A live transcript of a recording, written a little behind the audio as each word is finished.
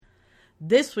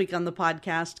This week on the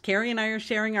podcast, Carrie and I are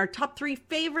sharing our top 3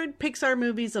 favorite Pixar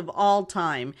movies of all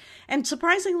time. And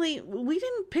surprisingly, we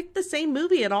didn't pick the same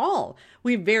movie at all.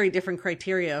 We have very different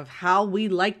criteria of how we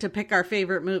like to pick our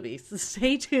favorite movies.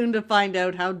 Stay tuned to find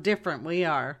out how different we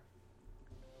are.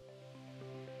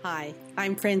 Hi,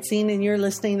 I'm Francine, and you're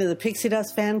listening to the Pixie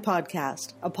Dust Fan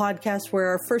Podcast, a podcast where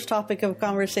our first topic of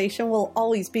conversation will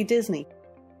always be Disney.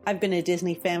 I've been a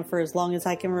Disney fan for as long as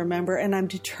I can remember, and I'm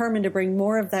determined to bring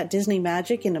more of that Disney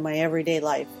magic into my everyday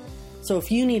life. So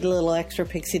if you need a little extra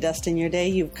pixie dust in your day,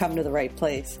 you've come to the right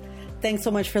place. Thanks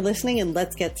so much for listening, and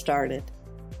let's get started.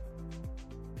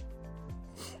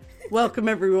 Welcome,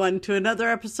 everyone, to another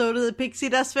episode of the Pixie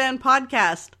Dust Fan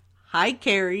Podcast. Hi,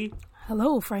 Carrie.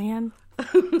 Hello, Fran.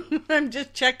 I'm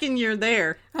just checking you're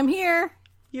there. I'm here.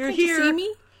 You're Can here. You see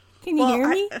me? Can you hear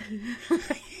me?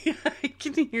 I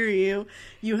can hear you.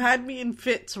 You had me in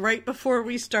fits right before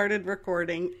we started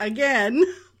recording again.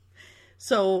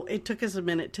 So it took us a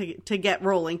minute to get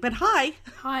rolling. But hi.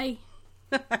 Hi.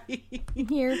 Hi. I'm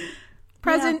here.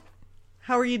 Present. Yeah.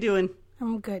 How are you doing?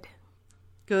 I'm good.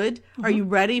 Good. Mm-hmm. Are you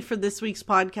ready for this week's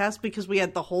podcast? Because we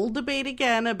had the whole debate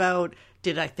again about,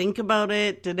 did I think about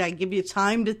it? Did I give you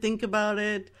time to think about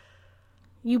it?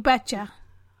 You betcha.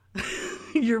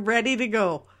 You're ready to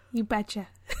go. You betcha.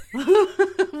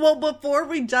 Well, before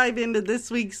we dive into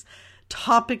this week's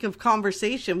topic of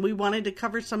conversation, we wanted to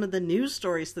cover some of the news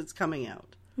stories that's coming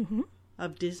out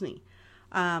of Disney,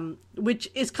 which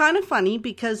is kind of funny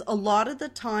because a lot of the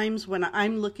times when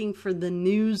I'm looking for the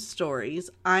news stories,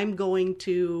 I'm going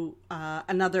to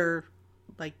another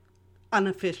like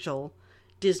unofficial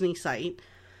Disney site.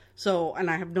 So, and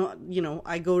I have no,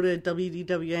 I go to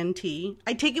WDWNT.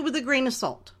 I take it with a grain of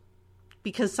salt.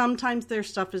 Because sometimes their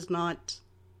stuff is not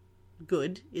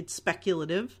good. It's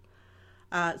speculative.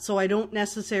 So I don't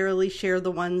necessarily share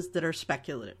the ones that are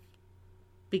speculative.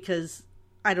 Because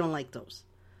I don't like those.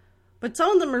 But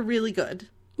some of them are really good.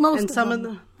 Most of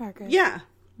them are good.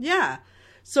 Yeah.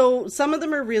 So some of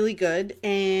them are really good.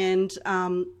 And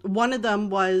one of them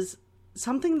was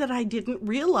something that I didn't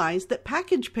realize, that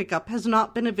package pickup has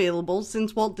not been available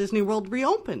since Walt Disney World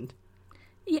reopened.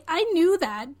 Yeah, I knew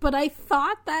that, but I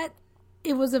thought that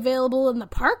it was available in the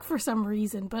park for some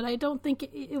reason, but I don't think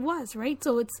it was, right?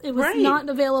 So it was right. Not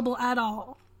available at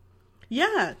all.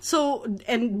 Yeah. So,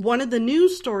 and one of the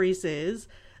news stories is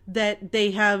that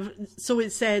they have, so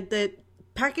it said that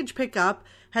package pickup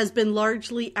has been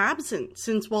largely absent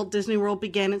since Walt Disney World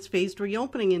began its phased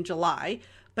reopening in July.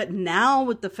 But now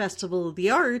with the Festival of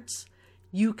the Arts,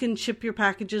 you can ship your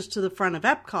packages to the front of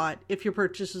Epcot if your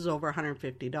purchase is over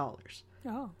 $150.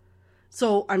 Oh.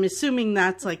 So I'm assuming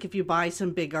that's like if you buy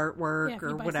some big artwork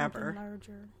or whatever.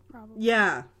 Larger, probably.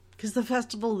 Yeah, because the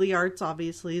Festival of the Arts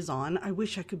obviously is on. I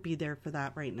wish I could be there for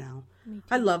that right now. Me too.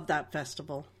 I love that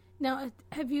festival. Now,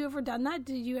 have you ever done that?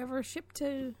 Did you ever ship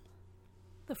to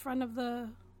the front of the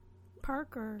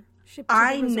park or ship to the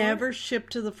resort? I never ship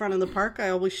to the front of the park. I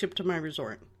always ship to my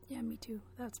resort. Yeah, me too.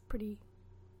 That's pretty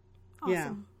awesome.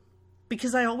 Yeah.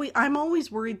 Because I'm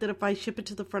always worried that if I ship it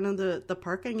to the front of the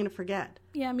park, I'm going to forget.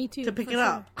 Yeah, me too. To pick it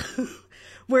up.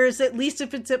 Whereas at least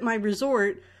if it's at my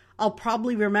resort, I'll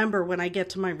probably remember when I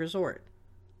get to my resort.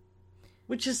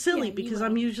 Which is silly because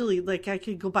I'm usually, like, I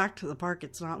could go back to the park.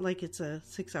 It's not like it's a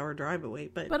 6-hour drive away.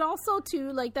 But also,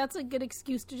 too, like, that's a good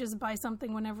excuse to just buy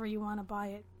something whenever you want to buy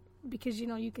it. Because,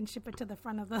 you can ship it to the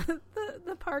front of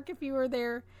the park if you were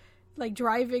there, like,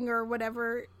 driving or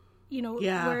whatever.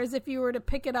 Whereas if you were to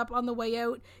pick it up on the way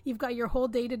out, you've got your whole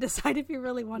day to decide if you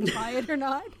really want to buy it or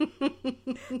not.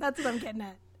 That's what I'm getting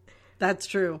at. That's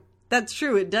true.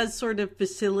 It does sort of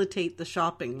facilitate the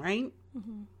shopping, right?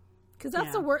 Because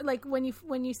that's the word. Like when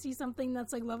you see something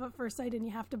that's like love at first sight and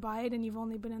you have to buy it and you've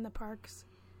only been in the parks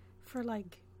for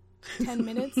like 10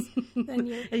 minutes, then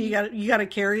you got to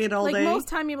carry it all day. Like most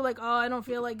time you're like, oh, I don't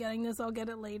feel like getting this, I'll get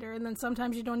it later. And then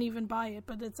sometimes you don't even buy it,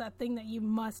 but it's that thing that you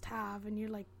must have, and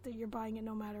you're like, you're buying it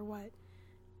no matter what.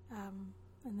 And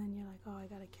then you're like, oh, I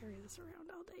got to carry this around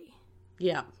all day.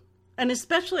 Yeah, and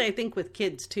especially I think with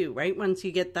kids too, right? Once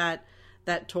you get that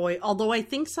toy, although I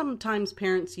think sometimes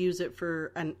parents use it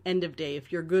for an end of day.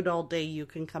 If you're good all day, you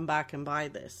can come back and buy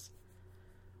this,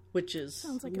 which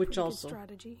sounds like a pretty good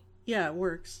strategy. Yeah, it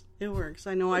works. It works.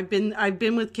 I know I've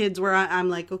been with kids where I'm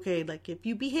like, okay, like if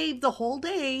you behave the whole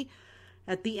day,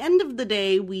 at the end of the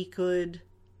day, we could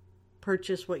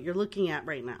purchase what you're looking at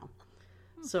right now.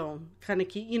 So kind of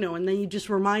keep, and then you just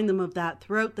remind them of that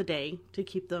throughout the day to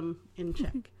keep them in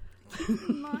check.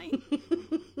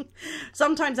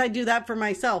 Sometimes I do that for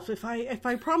myself. If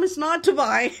I promise not to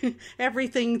buy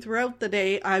everything throughout the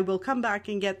day, I will come back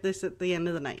and get this at the end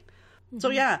of the night. So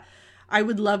yeah. I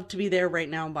would love to be there right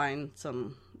now buying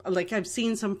some, like I've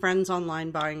seen some friends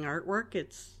online buying artwork.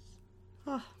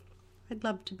 I'd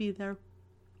love to be there.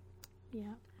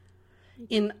 Yeah.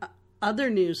 In other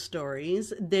news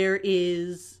stories, there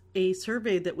is a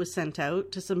survey that was sent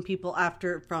out to some people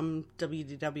from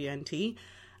WDWNT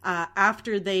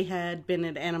after they had been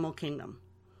at Animal Kingdom.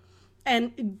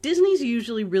 And Disney's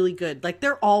usually really good. Like,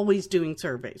 they're always doing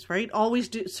surveys, right?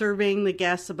 Always surveying the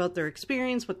guests about their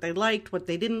experience, what they liked, what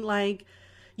they didn't like.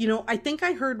 You know, I think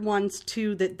I heard once,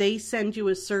 too, that they send you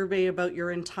a survey about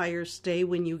your entire stay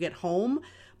when you get home,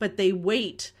 but they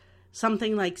wait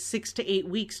something like 6 to 8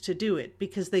 weeks to do it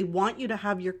because they want you to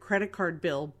have your credit card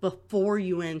bill before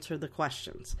you answer the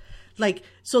questions. Like,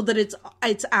 so that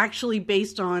it's actually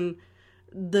based on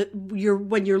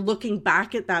when you're looking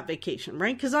back at that vacation,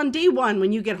 right? Because on day one,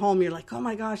 when you get home, you're like, oh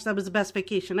my gosh, that was the best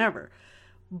vacation ever.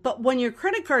 But when your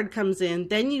credit card comes in,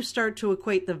 then you start to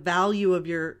equate the value of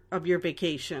your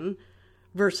vacation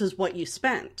versus what you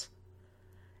spent.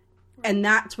 And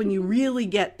that's when you really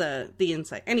get the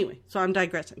insight. Anyway, so I'm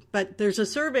digressing. But there's a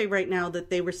survey right now that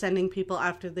they were sending people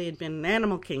after they had been in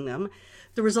Animal Kingdom.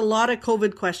 There was a lot of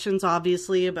COVID questions,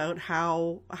 obviously, about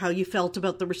how you felt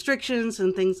about the restrictions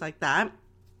and things like that.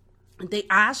 They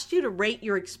asked you to rate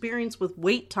your experience with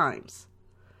wait times,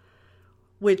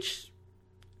 which,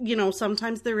 you know,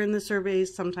 sometimes they're in the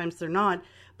surveys, sometimes they're not.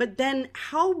 But then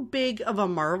how big of a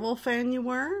Marvel fan you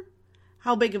were,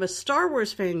 how big of a Star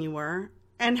Wars fan you were,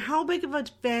 and how big of a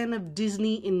fan of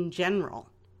Disney in general,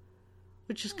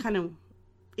 which is kind of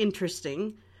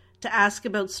interesting to ask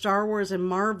about Star Wars and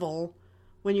Marvel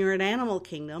when you're at Animal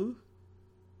Kingdom.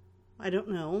 I don't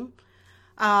know.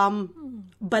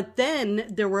 But then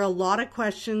there were a lot of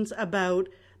questions about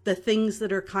the things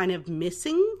that are kind of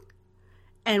missing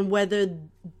and whether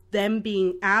them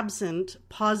being absent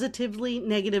positively,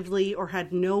 negatively, or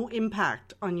had no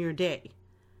impact on your day.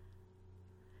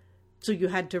 So you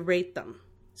had to rate them.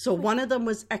 So one of them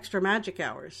was extra magic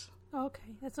hours. Oh,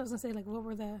 okay. That's what I was gonna say. Like, what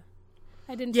were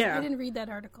I didn't read that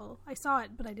article. I saw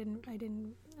it, but I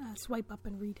didn't swipe up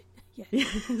and read it. Yeah.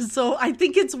 So I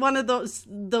think it's one of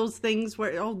those things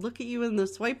where, oh, look at you in the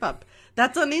swipe up.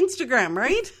 That's on Instagram,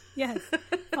 right? Yes.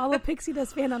 Follow Pixie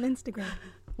Does Fan on Instagram.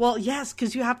 Well, yes,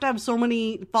 because you have to have so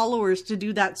many followers to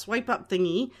do that swipe up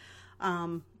thingy.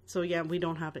 So yeah, we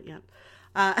don't have it yet.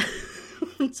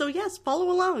 So yes,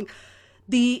 follow along.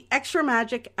 The extra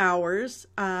magic hours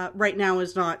right now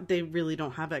is not, they really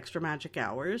don't have extra magic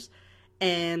hours.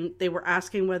 And they were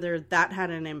asking whether that had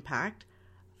an impact.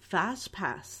 Fast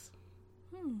Pass.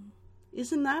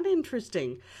 Isn't that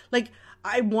interesting? Like,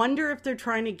 I wonder if they're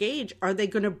trying to gauge, are they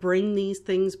going to bring these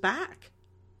things back?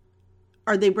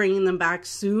 Are they bringing them back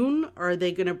soon? Or are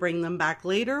they going to bring them back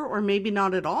later? Or maybe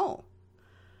not at all?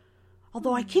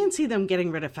 Although I can't see them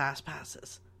getting rid of Fast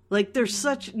Passes. Like, they're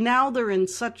in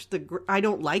such I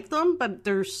don't like them, but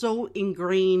they're so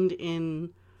ingrained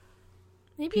in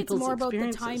maybe it's more about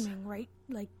the timing, right?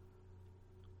 Like,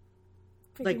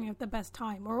 figuring out the best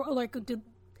time. Or like,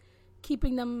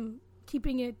 keeping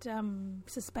it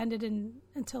suspended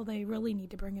until they really need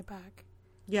to bring it back.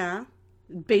 Yeah.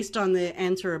 Based on the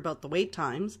answer about the wait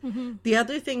times. Mm-hmm. The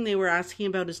other thing they were asking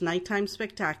about is nighttime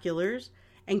spectaculars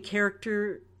and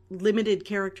limited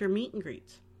character meet and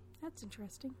greets. That's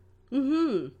interesting.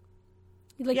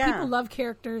 Mm-hmm. Like, people love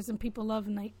characters and people love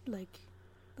like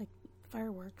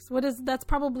fireworks. That's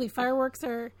probably fireworks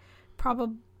are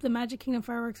probably the Magic Kingdom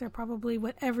fireworks are probably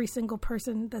what every single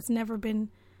person that's never been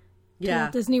to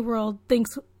Walt Disney World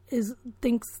thinks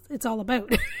it's all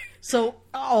about. So,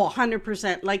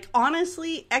 100%. Like,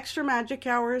 honestly, extra magic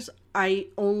hours I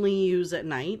only use at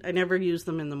night. I never use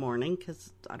them in the morning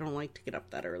because I don't like to get up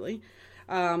that early.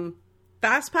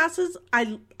 Fast passes,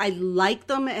 I like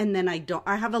them, and then I don't.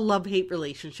 I have a love-hate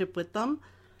relationship with them.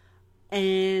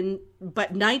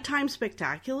 But nighttime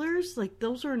spectaculars, like,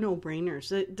 those are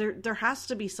no-brainers. There has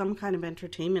to be some kind of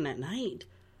entertainment at night.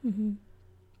 Mm-hmm.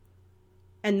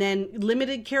 And then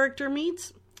limited character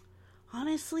meets,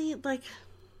 honestly, like,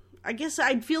 I guess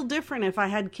I'd feel different if I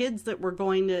had kids that were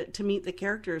going to meet the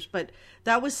characters. But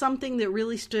that was something that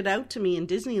really stood out to me in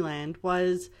Disneyland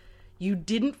was you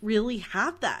didn't really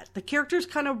have that. The characters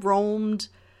kind of roamed.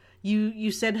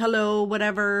 You said hello,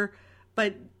 whatever.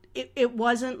 But it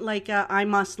wasn't like I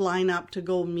must line up to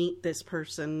go meet this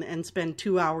person and spend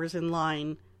 2 hours in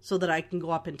line so that I can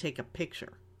go up and take a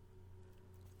picture.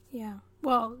 Yeah.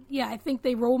 Well, yeah, I think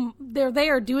they roam. They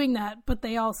are doing that, but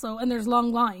they also, and there's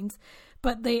long lines,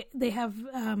 but they have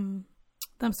them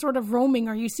sort of roaming,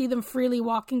 or you see them freely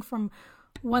walking from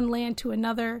one land to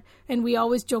another. And we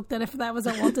always joke that if that was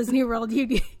at Walt Disney World,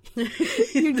 you'd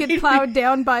get plowed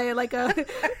down by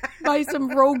by some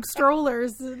rogue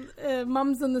strollers,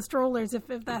 mums in the strollers, if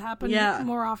that happened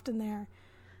more often there.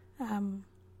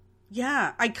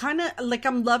 Yeah, I kind of, like,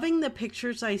 I'm loving the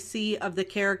pictures I see of the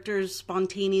characters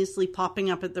spontaneously popping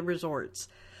up at the resorts.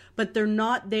 But they're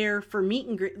not there for meet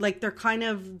and greet. Like,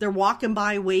 they're walking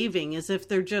by waving as if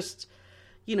they're just,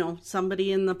 you know,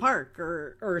 somebody in the park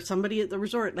or somebody at the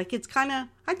resort. Like, I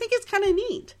think it's kind of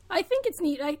neat. I think it's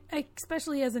neat, I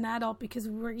especially as an adult, because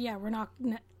we're not,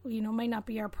 you know, might not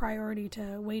be our priority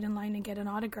to wait in line and get an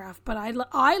autograph. But I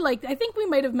think we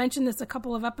might have mentioned this a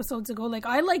couple of episodes ago. Like,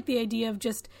 I like the idea of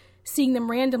just seeing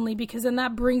them randomly, because then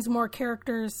that brings more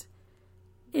characters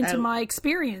into my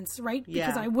experience, right?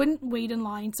 Because I wouldn't wait in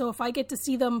line. So if I get to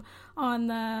see them on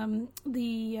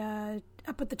the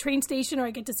up at the train station, or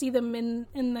I get to see them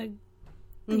in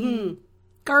the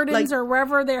gardens, like, or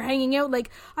wherever they're hanging out, like,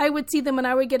 I would see them and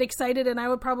I would get excited and I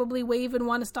would probably wave and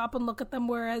want to stop and look at them.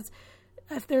 Whereas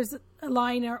if there's a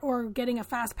line or getting a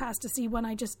fast pass to see one,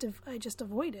 I just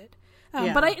avoid it.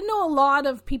 But I know a lot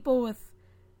of people with,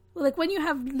 like, when you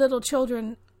have little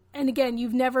children, and again,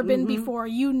 you've never been before,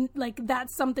 you, like,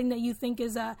 that's something that you think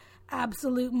is a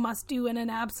absolute must do and an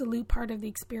absolute part of the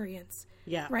experience.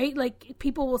 Yeah. Right? Like,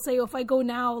 people will say, oh, if I go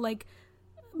now, like,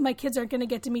 my kids aren't going to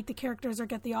get to meet the characters or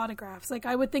get the autographs. Like,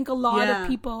 I would think a lot of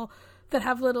people that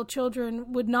have little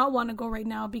children would not want to go right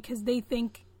now, because they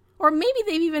think, or maybe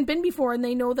they've even been before and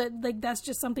they know that, like, that's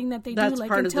just something that they do. Like,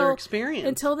 part of their experience.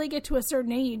 Until they get to a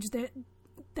certain age,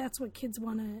 that's what kids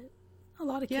want to... A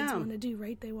lot of kids want to do,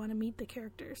 right? They want to meet the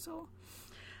character, so...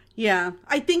 Yeah,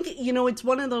 I think, you know, it's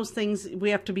one of those things we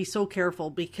have to be so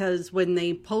careful, because when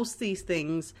they post these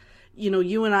things, you know,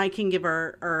 you and I can give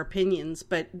our opinions,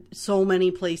 but so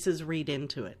many places read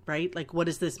into it, right? Like, what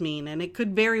does this mean? And it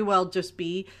could very well just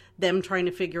be them trying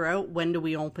to figure out, when do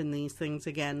we open these things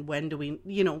again? When do we,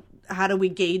 you know, how do we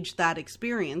gauge that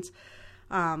experience?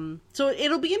 So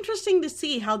it'll be interesting to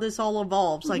see how this all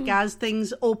evolves. Like, as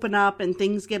things open up and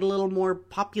things get a little more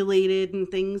populated and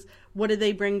things, what do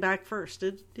they bring back first?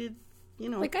 You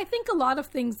know, like, I think a lot of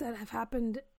things that have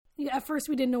happened, at first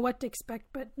we didn't know what to expect,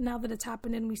 but now that it's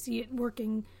happened and we see it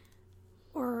working,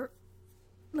 or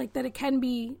like that it can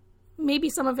be, maybe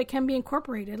some of it can be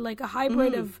incorporated, like a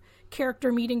hybrid of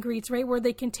character meet and greets, right? Where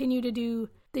they continue to do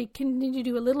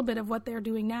a little bit of what they're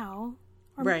doing now.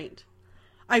 Right.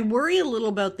 I worry a little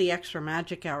about the extra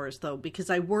magic hours, though, because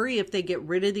I worry if they get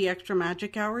rid of the extra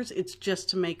magic hours, it's just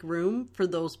to make room for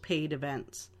those paid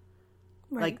events.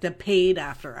 Right. Like the paid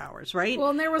after hours, right? Well,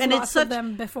 and there was lots of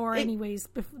them before anyways,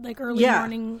 like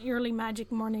early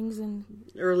magic mornings and...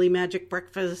 Early magic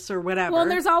breakfasts or whatever. Well, and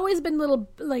there's always been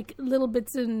little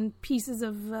bits and pieces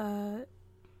of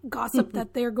gossip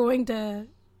that they're going to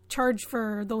charge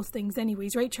for those things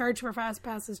anyways, right? Charge for fast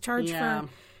passes, charge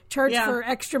for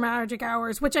extra magic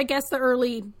hours, which I guess the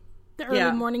early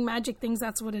morning magic things,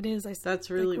 that's what it is. That's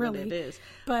really what it is.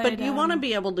 But you want to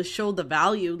be able to show the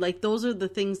value. Like, those are the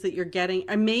things that you're getting.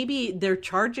 And maybe they're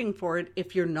charging for it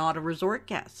if you're not a resort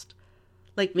guest.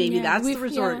 Like, maybe that's the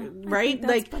resort, right?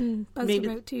 That's been buzzed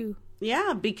about too.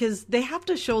 Yeah, because they have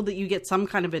to show that you get some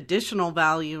kind of additional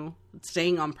value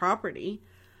staying on property.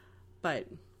 But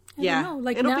I don't know.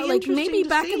 Like, now, like, maybe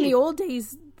back in the old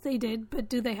days they did, but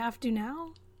do they have to now?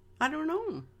 I don't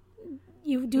know.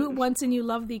 You do it once and you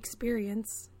love the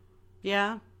experience.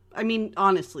 Yeah. I mean,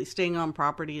 honestly, staying on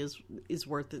property is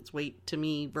worth its weight to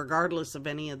me, regardless of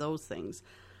any of those things.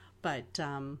 But,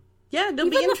 yeah, it'll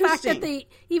be interesting.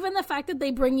 Even the fact that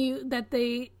they bring you,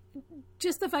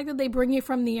 just the fact that they bring you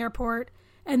from the airport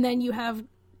and then you have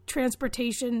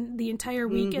transportation the entire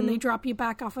week and they drop you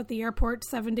back off at the airport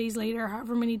 7 days later,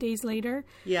 however many days later.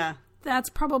 Yeah. That's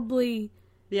probably...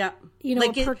 Yeah. You know,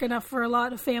 like a perk enough for a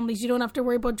lot of families. You don't have to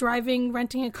worry about driving,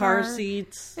 renting a car. Car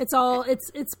seats.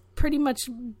 It's pretty much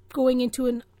going into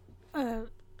an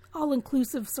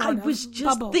all-inclusive sort of bubble. I was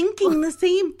just thinking the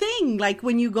same thing. Like,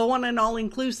 when you go on an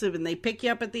all-inclusive and they pick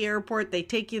you up at the airport, they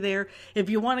take you there. If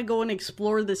you want to go and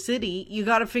explore the city, you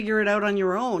got to figure it out on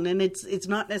your own. And it's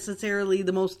not necessarily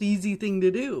the most easy thing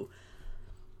to do.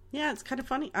 Yeah, it's kind of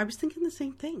funny. I was thinking the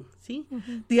same thing. See?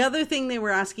 The other thing they were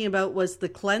asking about was the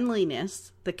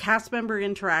cleanliness, the cast member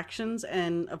interactions,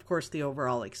 and, of course, the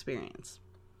overall experience.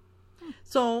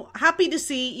 So, happy to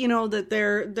see, you know, that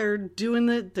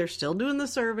they're still doing the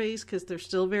surveys, because they're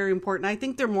still very important. I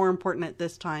think they're more important at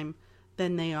this time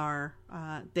than they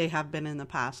have been in the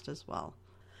past as well.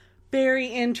 Very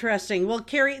interesting. Well,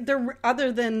 Carrie,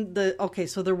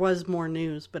 so there was more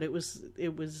news, but it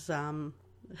was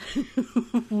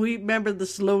we remember the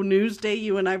slow news day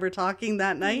you and I were talking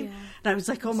that night. Yeah. And I was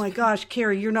like, oh my gosh,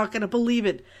 Carrie, you're not going to believe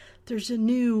it. There's a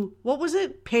new, what was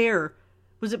it? Pear.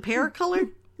 Was it pear color?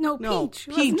 No, peach.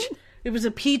 Peach. It was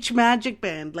a peach magic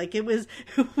band. Like it was,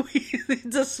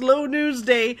 it's a slow news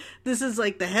day. This is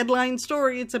like the headline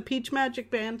story. It's a peach magic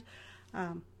band.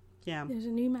 Yeah. There's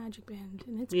a new magic band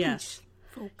and it's yes.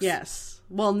 peach, folks. Yes.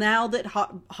 Well, now that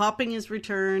hopping is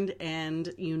returned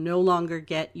and you no longer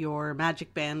get your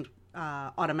magic band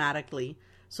automatically,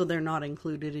 so they're not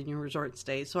included in your resort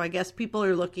stay. So I guess people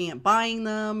are looking at buying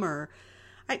them, or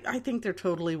I think they're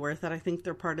totally worth it. I think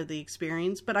they're part of the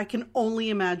experience, but I can only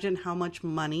imagine how much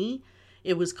money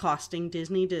it was costing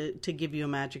Disney to give you a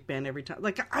magic band every time.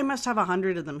 Like, I must have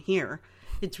 100 of them here.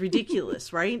 It's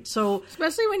ridiculous, right? So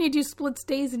especially when you do split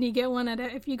stays and you get one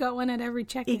if you got one at every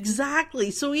check-in.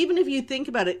 Exactly. So even if you think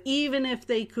about it, even if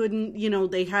they couldn't,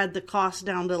 they had the cost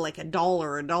down to like $1,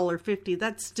 $1.50,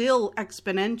 that's still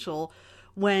exponential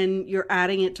when you're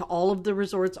adding it to all of the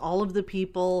resorts, all of the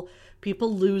people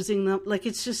losing them. Like,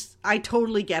 it's just, I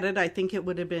totally get it. I think it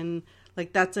would have been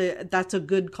like, that's a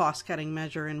good cost cutting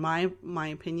measure in my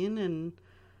opinion.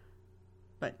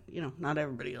 But not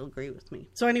everybody will agree with me.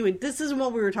 So anyway, this isn't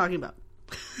what we were talking about.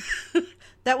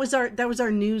 That was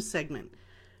our news segment.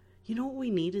 You know what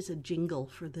we need is a jingle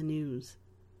for the news,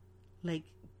 like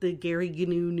the Gary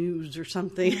Gnu news or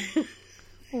something.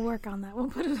 We'll work on that. We'll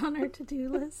put it on our to-do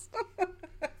list.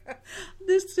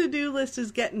 This to-do list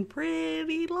is getting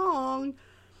pretty long.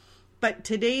 But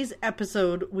today's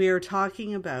episode, we are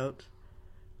talking about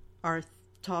our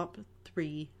top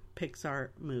 3 Pixar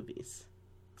movies.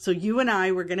 So you and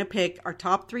I, we're going to pick our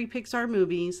top 3 Pixar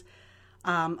movies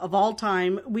of all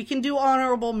time. We can do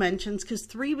honorable mentions because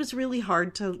 3 was really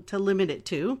hard to limit it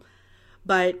to.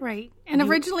 But right. And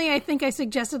originally I think I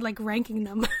suggested like ranking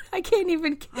them. I can't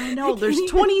even. I know. There's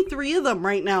 23 of them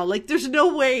right now. Like, there's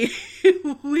no way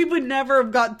we would never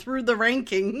have got through the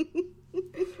ranking.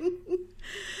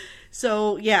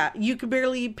 So yeah, you could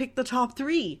barely pick the top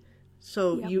 3.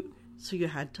 So yep. You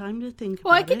had time to think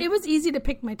about it. It was easy to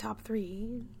pick my top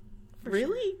 3.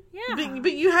 Really? Sure. Yeah.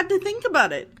 But you had to think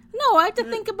about it. No, I had to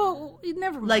think about...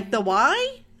 Never mind. Like the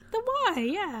why? The why,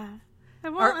 yeah.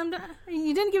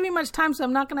 You didn't give me much time, so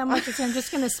I'm not going to have much to say. I'm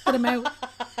just going to spit them out.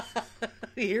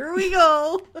 Here we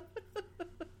go.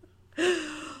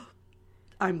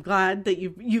 I'm glad that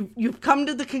you've come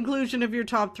to the conclusion of your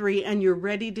top 3 and you're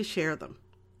ready to share them.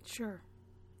 Sure.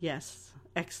 Yes.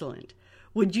 Excellent.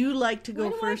 Would you like to go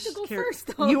first? Why do I have to go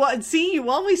first, though? You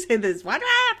always say this. Why do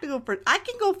I have to go first? I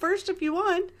can go first if you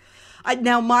want.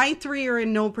 Now, my 3 are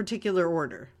in no particular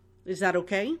order. Is that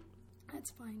okay?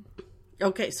 That's fine.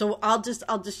 Okay, so I'll just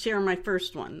share my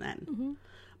first one then. Mm-hmm.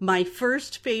 My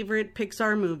first favorite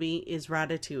Pixar movie is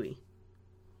Ratatouille.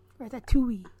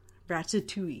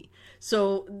 Ratatouille.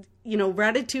 So,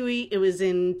 Ratatouille, it was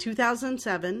in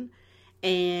 2007,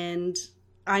 and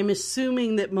I'm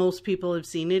assuming that most people have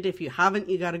seen it. If you haven't,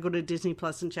 you got to go to Disney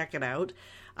Plus and check it out.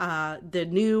 The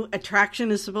new attraction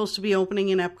is supposed to be opening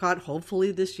in Epcot,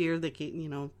 hopefully this year.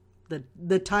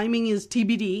 The timing is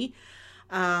TBD.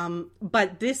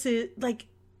 But this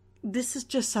is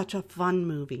just such a fun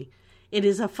movie. It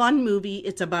is a fun movie.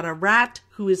 It's about a rat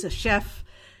who is a chef.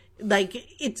 Like,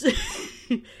 it's,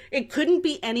 it couldn't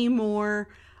be any more,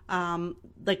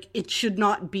 it should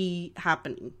not be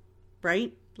happening,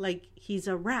 right? Like, he's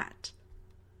a rat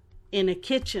in a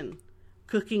kitchen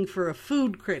cooking for a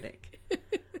food critic.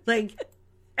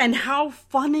 And how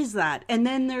fun is that? And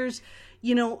then there's,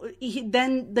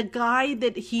 then the guy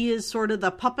that he is sort of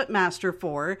the puppet master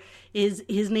for his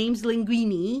name's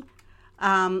Linguini.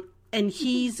 And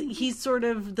he's sort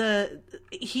of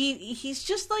he's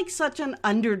just like such an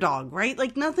underdog, right?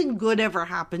 Like, nothing good ever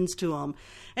happens to him.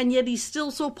 And yet he's still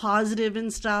so positive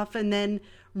and stuff. And then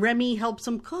Remy helps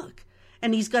him cook.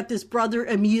 And he's got this brother,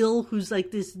 Emile, who's like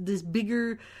this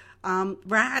bigger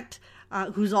rat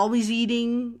who's always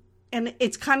eating. And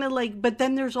it's kind of like, but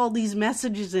then there's all these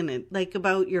messages in it, like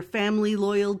about your family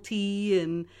loyalty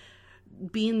and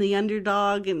being the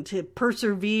underdog and to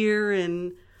persevere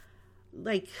and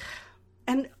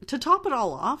to top it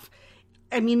all off.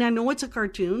 I mean, I know it's a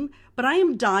cartoon, but I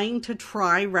am dying to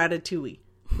try Ratatouille.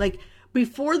 Like,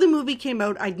 before the movie came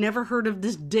out, I'd never heard of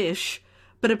this dish.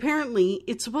 But apparently,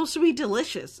 it's supposed to be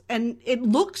delicious. And it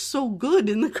looks so good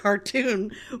in the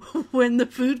cartoon when the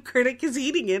food critic is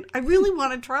eating it. I really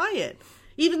want to try it.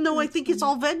 Even though I think it's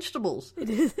all vegetables. It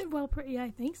is. Well, yeah,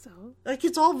 I think so. Like,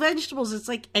 it's all vegetables. It's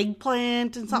like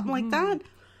eggplant and something like that.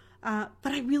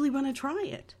 But I really want to try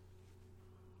it.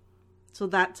 So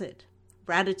that's it.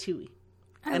 Ratatouille.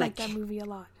 I like that movie a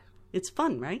lot. It's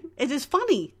fun, right? It is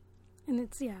funny. And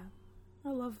it's, yeah. I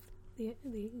love the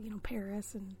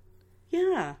Paris and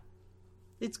yeah,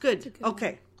 it's good.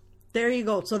 Okay, there you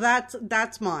go. So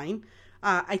that's mine.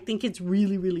 I think it's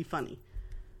really, really funny.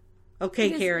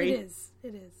 Okay, Carrie.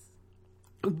 It is.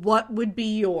 What would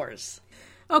be yours?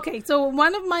 Okay, so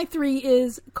one of my 3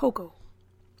 is Coco.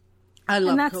 I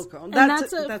love Coco.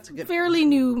 That's a good fairly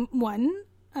new one.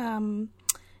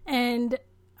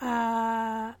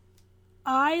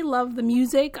 I love the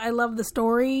music. I love the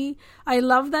story. I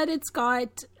love that it's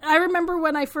got... I remember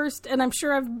when I first... And I'm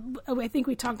sure I think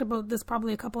we talked about this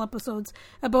probably a couple episodes,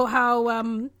 about how,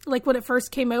 like, when it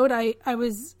first came out, I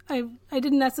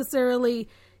didn't necessarily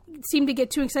seem to get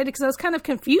too excited because I was kind of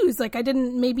confused. Like, I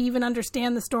didn't maybe even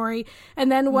understand the story. And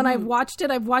then when I've watched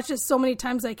it so many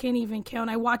times I can't even count.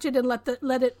 I watch it and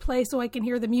let it play so I can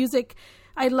hear the music.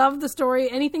 I love the story.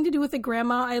 Anything to do with the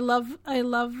grandma. I love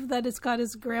that it's got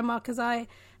his grandma, because I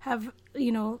have,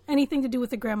 anything to do with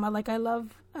the grandma. Like, I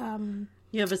love...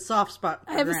 you have a soft spot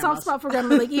for I have a soft spot for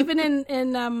grandma. Like, even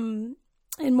in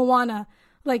Moana,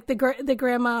 like, the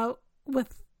grandma with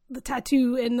the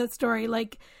tattoo in the story,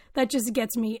 like, that just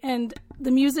gets me. And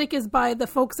the music is by the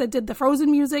folks that did the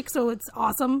Frozen music, so it's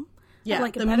awesome. Yeah, I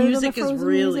like the music is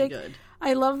really good.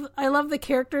 I love the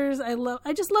characters.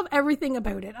 I just love everything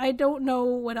about it. I don't know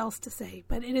what else to say,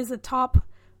 but it is a top.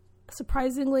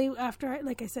 Surprisingly, after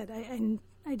like I said,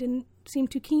 I didn't seem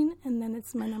too keen, and then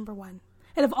it's my number 1.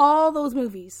 And of all those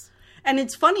movies, and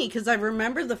it's funny because I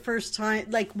remember the first time,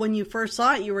 like when you first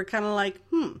saw it, you were kind of like,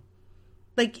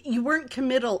 like you weren't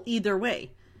committal either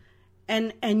way,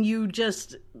 and you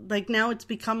just like now it's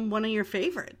become one of your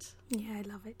favorites. Yeah, I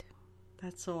love it.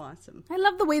 That's so awesome. I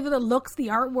love the way that it looks, the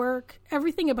artwork,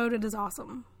 everything about it is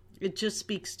awesome. It just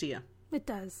speaks to you. It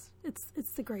does. It's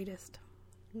the greatest.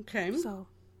 Okay. So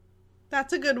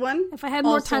that's a good one. If I had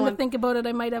more time to think about it,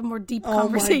 I might have more deep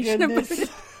conversation about it.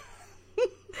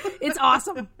 It's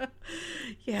awesome.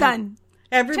 Yeah. Done.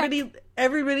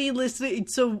 Everybody listening.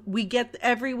 So we get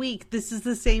every week. This is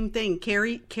the same thing.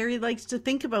 Carrie likes to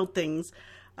think about things,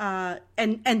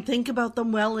 and think about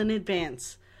them well in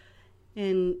advance.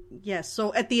 And yes,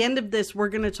 so at the end of this, we're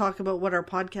going to talk about what our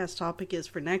podcast topic is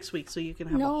for next week, so you can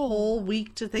have a whole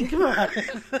week to think about it.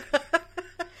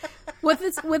 With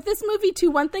this movie too,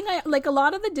 one thing I like, a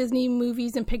lot of the Disney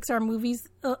movies and Pixar movies,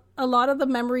 a lot of the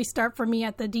memories start for me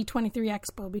at the D23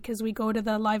 Expo, because we go to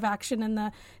the live action and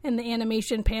the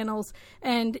animation panels,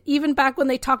 and even back when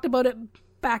they talked about it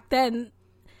back then,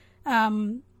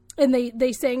 and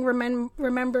they sang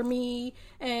Remember Me,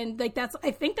 and like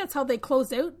I think that's how they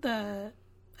closed out the...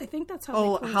 I think that's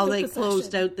how they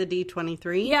closed out the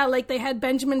D23. Yeah, like they had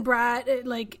Benjamin Bratt,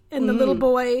 like, and the little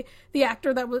boy, the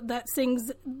actor that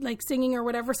sings, like, singing or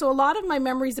whatever. So a lot of my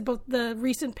memories about the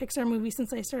recent Pixar movies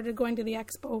since I started going to the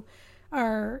expo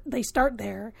they start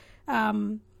there.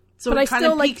 So it kind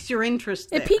of piques your interest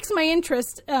there. It piques my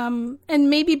interest. And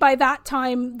maybe by that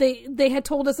time they had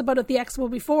told us about it at the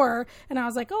expo before, and I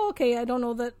was like, oh, okay, I don't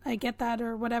know that I get that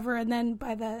or whatever. And then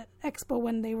by the expo,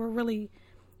 when they were really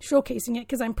showcasing it,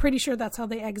 because I'm pretty sure that's how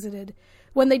they exited.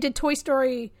 When they did Toy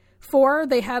Story 4,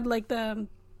 they had like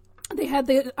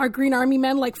our Green Army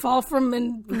men like fall from,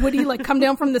 and Woody like come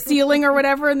down from the ceiling or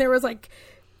whatever, and there was like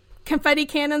confetti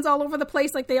cannons all over the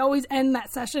place. Like they always end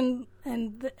that session,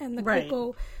 and the right.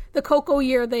 Coco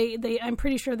year, they I'm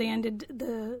pretty sure they ended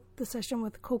the session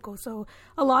with Coco. So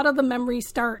a lot of the memories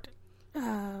start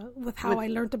with how I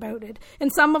learned about it,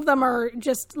 and some of them are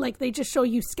just like they just show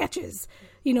you sketches,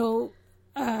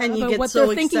 and you about what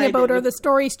they're thinking about, or the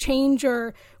stories change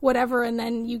or whatever, and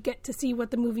then you get to see what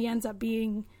the movie ends up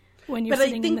being when you're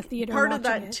sitting in the theater. Part of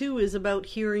that too is about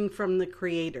hearing from the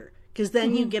creator, because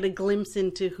then you get a glimpse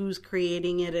into who's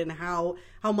creating it and how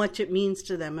much it means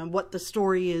to them and what the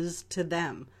story is to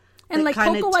them. And like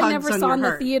Coco, I never saw in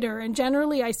the theater, and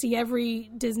generally I see every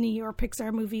Disney or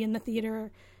Pixar movie in the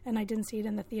theater, and I didn't see it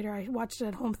in the theater. I watched it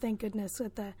at home, thank goodness,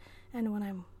 and when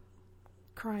I'm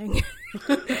crying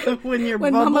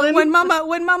when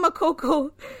Mama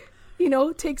Coco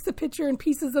takes the picture and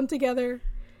pieces them together.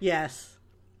 Yes,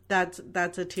 that's a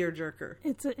tearjerker.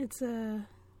 It's a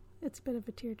bit of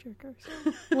a tearjerker.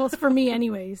 So. Well, it's for me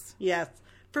anyways. Yes,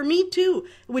 for me too,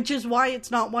 which is why it's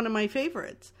not one of my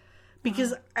favorites,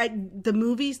 because the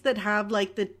movies that have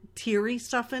like the teary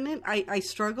stuff in it, I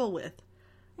struggle with.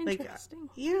 Interesting.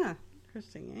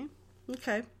 Interesting, eh?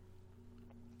 Okay.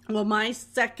 Well, my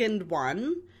second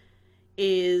one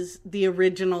is the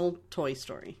original Toy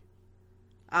Story.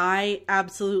 I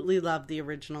absolutely love the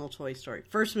original Toy Story.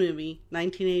 First movie,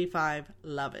 1985,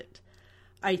 love it.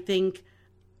 I think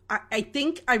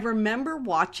I remember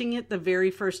watching it the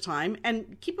very first time,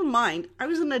 and keep in mind, I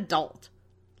was an adult,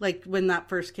 like when that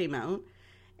first came out,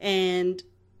 And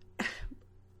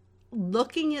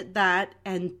looking at that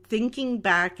and thinking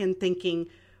back and thinking,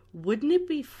 wouldn't it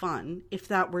be fun if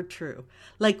that were true?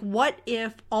 Like, what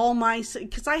if all my,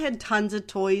 because I had tons of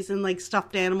toys and like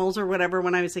stuffed animals or whatever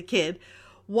when I was a kid.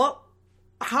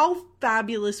 How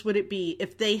fabulous would it be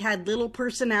if they had little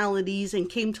personalities and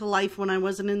came to life when I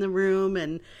wasn't in the room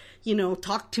and, you know,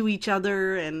 talked to each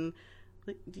other and,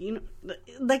 you know,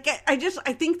 like, I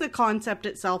think the concept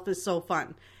itself is so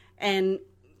fun. And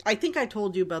I think I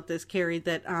told you about this, Carrie,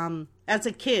 that as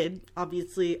a kid,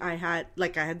 obviously I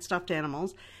had stuffed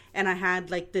animals, and I had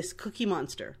like this Cookie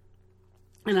Monster.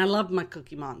 And I loved my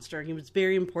Cookie Monster. He was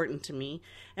very important to me.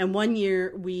 And one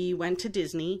year we went to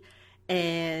Disney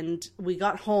and we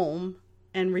got home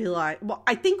and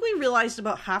I think we realized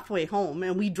about halfway home,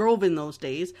 and we drove in those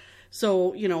days.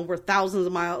 So, you know, we're thousands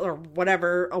of miles or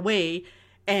whatever away.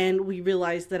 And we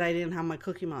realized that I didn't have my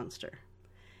Cookie Monster.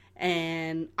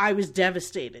 And I was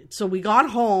devastated. So we got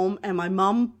home and my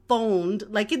mom phoned,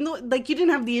 like you didn't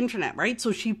have the internet, right?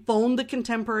 So she phoned the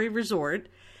Contemporary Resort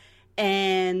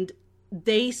and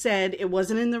they said it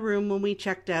wasn't in the room when we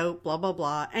checked out, blah, blah,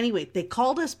 blah. Anyway, they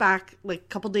called us back like a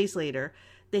couple days later.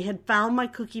 They had found my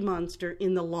Cookie Monster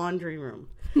in the laundry room.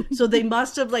 So they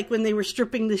must have, like, when they were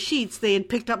stripping the sheets, they had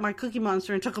picked up my Cookie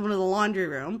Monster and took him to the laundry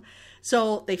room.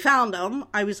 So they found him.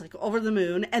 I was like over the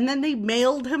moon. And then they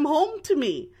mailed him home to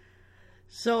me.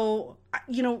 So,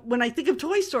 you know, when I think of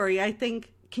Toy Story, I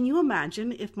think, can you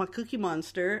imagine if my Cookie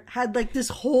Monster had like this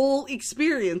whole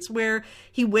experience where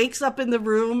he wakes up in the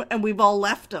room and we've all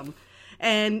left him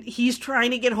and he's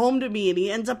trying to get home to me and he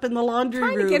ends up in the laundry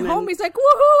room. Trying to get home. He's like, woohoo,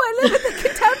 I live at the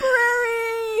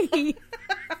Contemporary.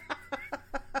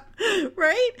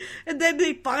 Right? And then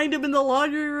they find him in the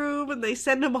laundry room and they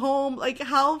send him home. Like,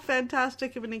 how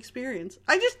fantastic of an experience.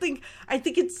 I think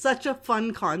it's such a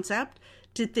fun concept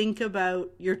to think about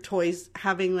your toys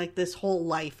having like this whole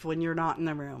life when you're not in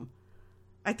the room.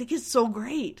 I think it's so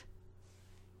great.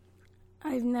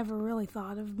 I've never really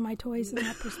thought of my toys in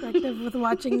that perspective with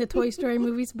watching the Toy Story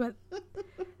movies, but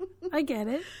I get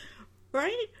it.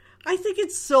 Right? I think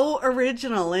it's so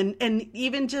original and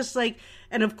even just like,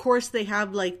 and of course they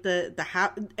have like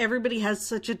everybody has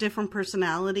such a different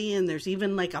personality, and there's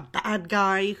even like a bad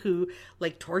guy who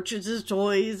like tortures his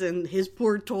toys and his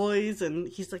poor toys, and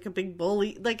he's like a big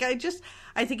bully. Like, I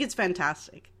think it's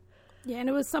fantastic. Yeah, and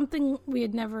it was something we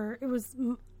had never, it was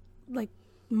like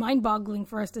mind-boggling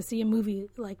for us to see a movie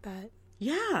like that.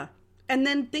 Yeah. And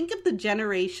then think of the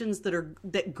generations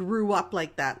that grew up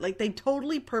like that. Like, they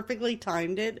totally perfectly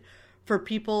timed it for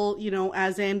people, you know,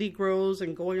 as Andy grows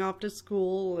and going off to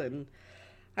school. And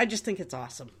I just think it's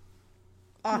awesome.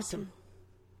 Awesome.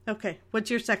 Okay. What's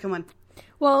your second one?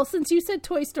 Well, since you said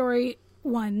Toy Story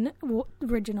 1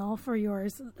 original for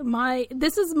yours,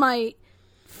 this is my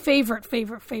favorite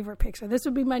Pixar. This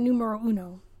would be my numero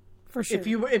uno for sure. If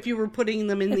you were putting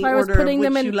them in the order of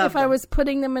which you love them. If I was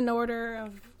putting them in order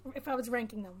of, if I was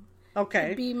ranking them, okay,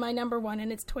 it'd be my number one,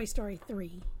 and it's Toy Story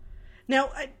 3.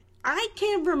 Now, I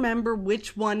can't remember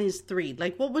which one is 3.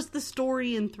 Like, what was the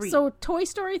story in 3? So, Toy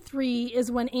Story 3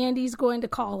 is when Andy's going to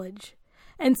college,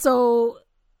 and so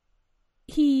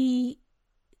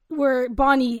where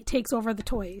Bonnie takes over the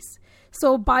toys.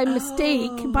 So, by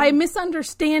mistake, by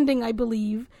misunderstanding, I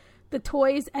believe, the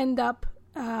toys end up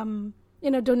in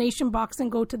a donation box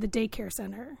and go to the daycare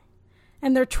center,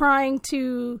 and they're trying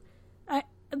to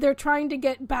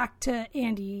get back to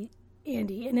Andy,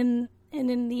 and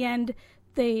in the end,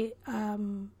 they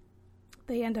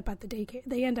end up at the daycare.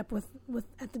 They end up with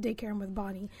at the daycare and with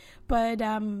Bonnie. But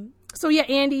so yeah,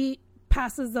 Andy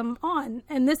passes them on,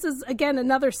 and this is again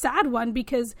another sad one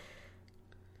because,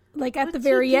 like, at the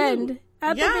very end.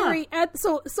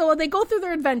 So they go through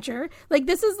their adventure. Like,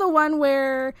 this is the one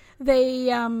where they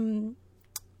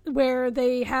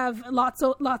have lots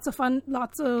of fun,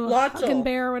 Huck and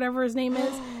Bear or whatever his name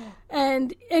is,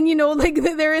 and you know, like,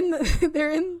 they're in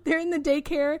the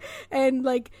daycare, and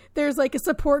like there's like a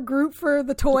support group for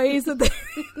the toys that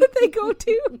they go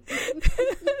to,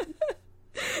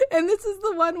 and this is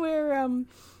the one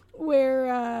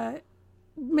where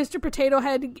Mr. Potato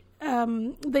Head,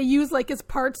 they use his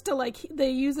parts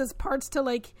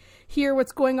to hear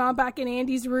what's going on back in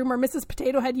Andy's room, or Mrs.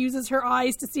 Potato Head uses her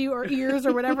eyes to see, or ears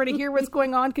or whatever, to hear what's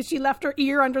going on because she left her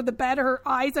ear under the bed, or her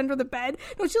eyes under the bed.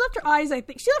 No, she left her eyes, I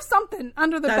think. She left something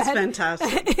under the bed. That's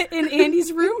fantastic. In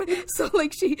Andy's room. So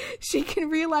like she can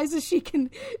realize that she can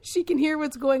hear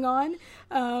what's going on.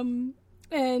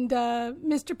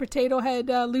 Mr. Potato Head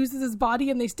loses his body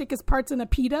and they stick his parts in a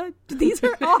pita. These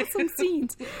are awesome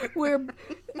scenes where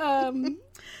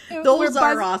those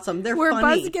are awesome. They're where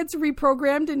funny. Buzz gets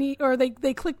reprogrammed and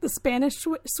they click the Spanish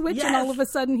switch and all of a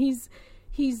sudden he's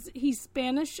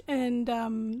Spanish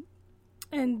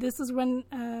and this is when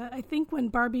I think when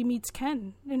Barbie meets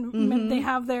Ken and they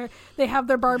have their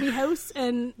Barbie house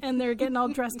and they're getting all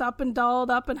dressed up and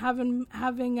dolled up and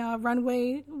having a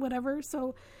runway whatever.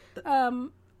 So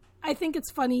I think it's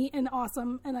funny and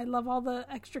awesome and I love all the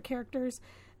extra characters.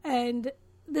 And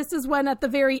this is when at the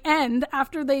very end,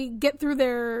 after they get through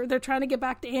they're trying to get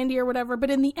back to Andy or whatever, but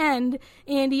in the end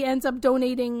Andy ends up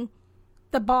donating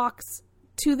the box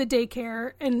to the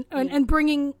daycare and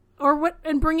bringing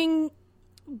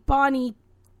Bonnie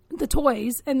the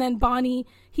toys, and then Bonnie,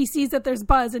 he sees that there's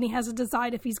Buzz and he has to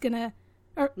decide if he's gonna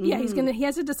he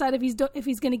has to decide if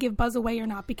he's gonna give Buzz away or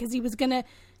not, because he was gonna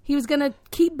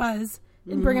keep Buzz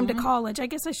and bring him to college. I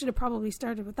guess I should have probably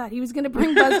started with that. He was gonna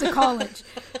bring Buzz to college.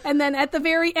 And then at the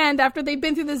very end, after they've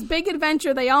been through this big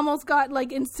adventure, they almost got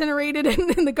like incinerated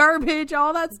in the garbage,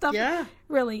 all that stuff. Yeah.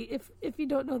 Really, if you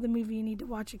don't know the movie, you need to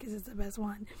watch it because it's the best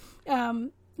one.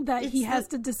 He has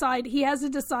to decide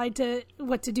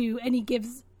what to do, and he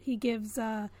gives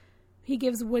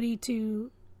Woody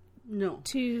to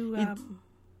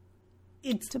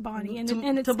Bonnie, and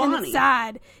it's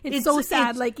sad. It's so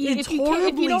sad. Like if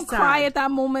you don't cry at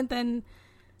that moment, then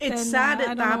it's sad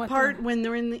at that part when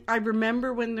they're in the. I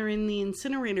remember when they're in the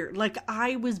incinerator. Like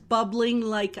I was bubbling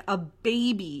like a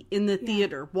baby in the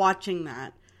theater watching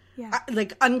that. Yeah,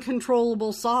 like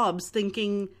uncontrollable sobs,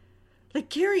 thinking. Like,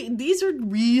 Carrie, these are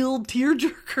real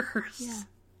tearjerkers.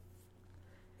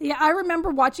 Yeah, I remember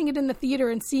watching it in the theater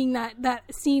and seeing that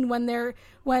scene when they're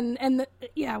in the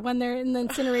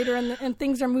incinerator and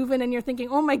things are moving and you're thinking,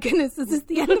 oh my goodness, this is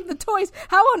the end of the toys.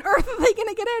 How on earth are they going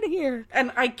to get out of here?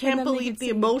 And I can't believe the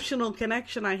emotional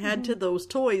connection I had to those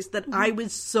toys that I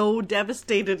was so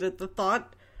devastated at the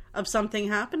thought of something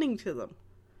happening to them.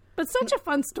 But such a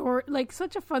fun story,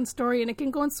 and it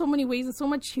can go in so many ways and so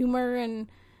much humor and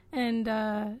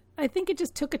I think it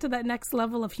just took it to that next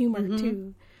level of humor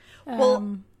too.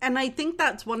 And I think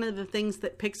that's one of the things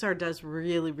that Pixar does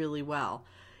really, really well.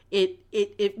 It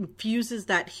infuses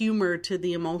that humor to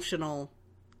the emotional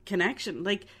connection.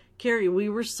 Like, Carrie, we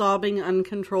were sobbing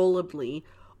uncontrollably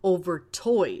over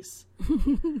toys.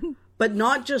 But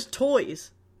not just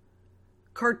toys.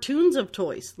 Cartoons of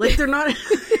toys. Like, they're not...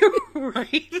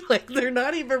 right? Like, they're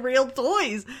not even real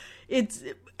toys.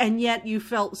 And yet you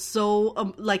felt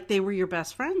so like they were your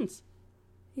best friends.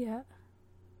 Yeah.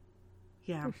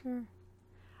 Yeah. For sure.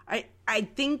 I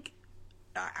think,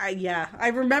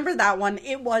 I remember that one.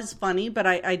 It was funny, but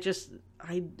I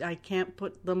can't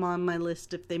put them on my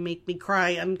list if they make me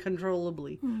cry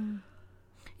uncontrollably.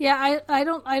 Yeah, I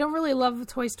don't really love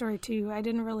Toy Story 2. I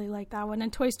didn't really like that one.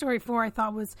 And Toy Story 4 I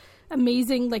thought was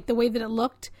amazing, like the way that it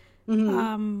looked.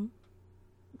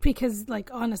 Because,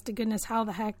 like, honest to goodness, how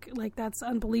the heck, like, that's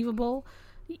unbelievable.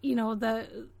 You know,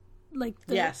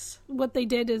 what they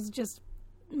did is just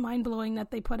mind-blowing,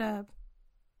 that they put a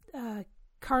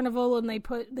carnival and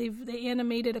they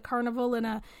animated a carnival in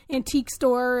a antique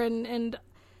store and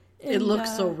it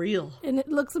looks so real. And it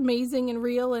looks amazing and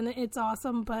real and it's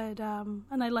awesome, but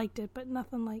and I liked it, but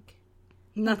nothing like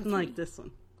this one.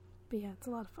 But yeah, it's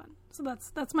a lot of fun. So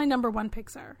that's my number one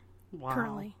Pixar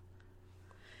currently.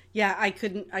 Yeah, I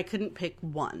couldn't pick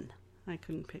one.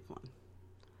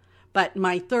 But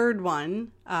my third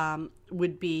one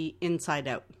would be Inside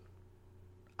Out.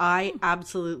 I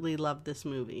absolutely love this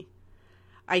movie.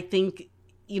 I think,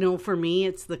 for me,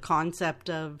 it's the concept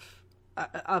of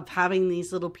having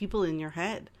these little people in your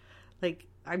head. Like,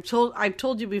 I've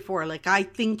told you before, like, I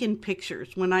think in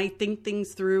pictures. When I think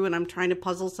things through and I'm trying to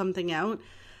puzzle something out,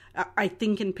 I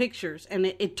think in pictures. And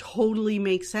it totally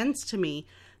makes sense to me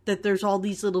that there's all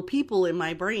these little people in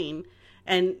my brain,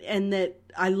 and that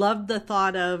I love the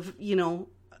thought of,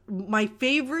 my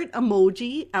favorite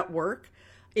emoji at work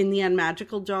in the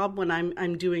Unmagical job when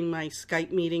I'm doing my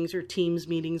Skype meetings or Teams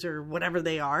meetings or whatever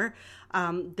they are,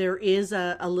 there is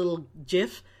a little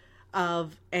GIF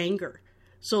of anger.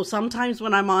 So sometimes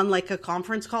when I'm on like a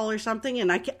conference call or something,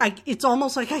 and it's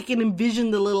almost like I can envision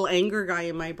the little anger guy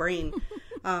in my brain.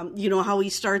 How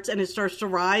he starts and it starts to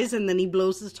rise and then he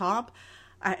blows his top.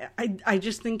 I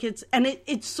just think it's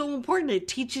so important. It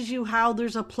teaches you how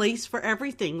there's a place for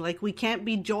everything. Like, we can't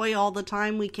be joy all the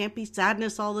time. We can't be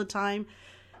sadness all the time.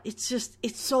 It's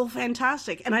so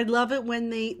fantastic. And I love it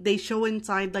when they show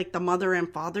inside like the mother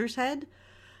and father's head.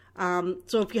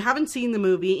 So if you haven't seen the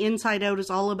movie, Inside Out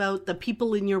is all about the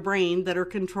people in your brain that are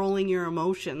controlling your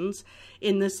emotions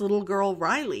in this little girl,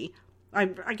 Riley.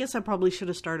 I guess I probably should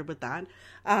have started with that.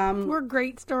 We're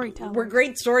great storytellers. We're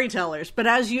great storytellers. But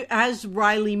as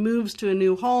Riley moves to a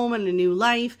new home and a new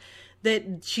life,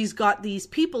 that she's got these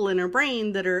people in her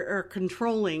brain that are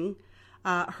controlling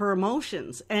her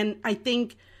emotions. And I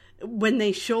think when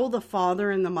they show the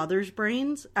father and the mother's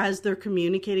brains as they're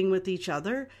communicating with each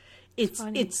other,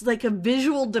 it's like a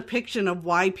visual depiction of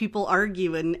why people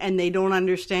argue and they don't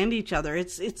understand each other.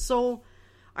 It's so,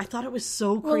 I thought it was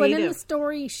so creative. Well, and in the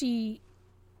story, she's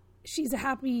a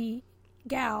happy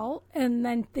gal, and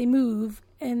then they move,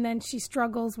 and then she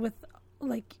struggles with,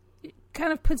 like, it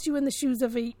kind of puts you in the shoes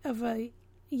of a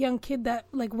young kid, that,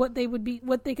 like, what they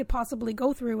could possibly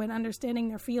go through, and understanding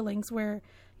their feelings where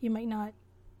you might not,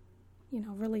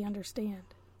 really understand.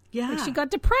 Yeah. Like, she got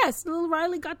depressed. Little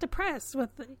Riley got depressed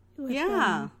with the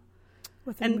move.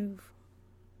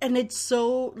 And it's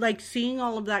so, like, seeing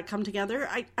all of that come together.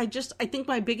 I think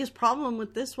my biggest problem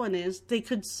with this one is they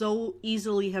could so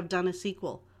easily have done a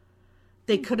sequel.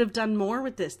 They could have done more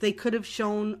with this. They could have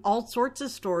shown all sorts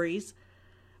of stories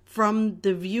from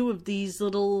the view of these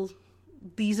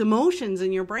emotions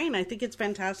in your brain. I think it's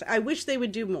fantastic. I wish they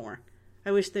would do more.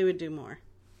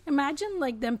 Imagine,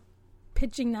 like, them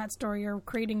pitching that story or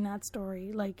creating that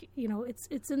story. Like,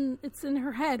 it's in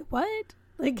her head. What?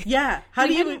 Like, yeah. How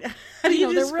do you describe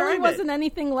there really it? wasn't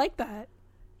anything like that.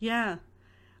 Yeah.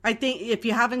 I think if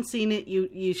you haven't seen it,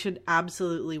 you should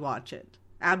absolutely watch it.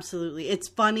 Absolutely. It's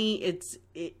funny. It's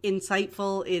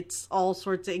insightful. It's all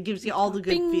sorts of, it gives you all the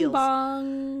good Bing feels.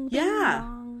 Bong, yeah.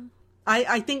 Bong.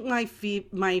 I think my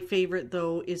favorite,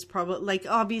 though, is probably, like,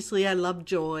 obviously I love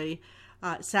Joy.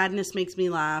 Sadness makes me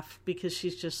laugh because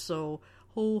she's just so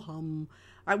ho-hum.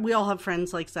 We all have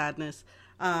friends like Sadness.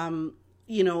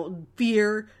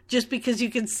 Fear, just because you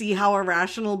can see how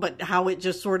irrational, but how it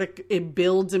just sort of, it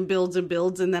builds and builds and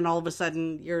builds, and then all of a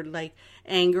sudden you're like,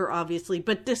 anger, obviously,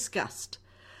 but disgust.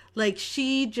 Like,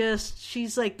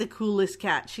 she's like the coolest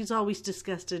cat. She's always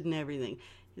disgusted and everything.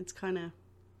 It's fun.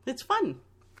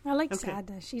 I like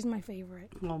Sadness. She's my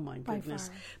favorite. Oh my goodness.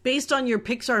 Far. Based on your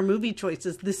Pixar movie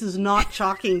choices, this is not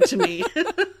shocking to me.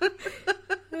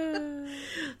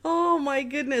 Oh my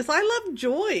goodness. I love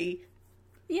Joy.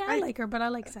 Yeah, I like her, but I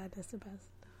like Sadness the best.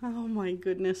 Oh my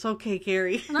goodness. Okay,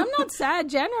 Carrie. And I'm not sad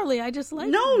generally. I just like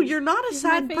No, her. you're not a She's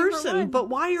sad my favorite person. one. But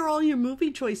why are all your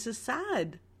movie choices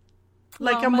sad?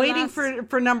 Like, Well, I'm my waiting last-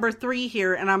 for number 3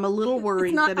 here, and I'm a little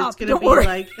worried not that it's up. going to Don't be worry.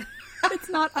 like... It's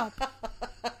not up.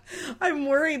 I'm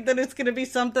worried that it's going to be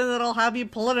something that'll have you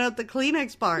pulling out the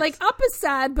Kleenex box. Like, Up is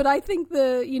sad, but I think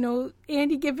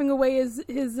Andy giving away his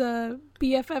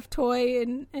BFF toy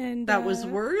and that was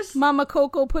worse. Mama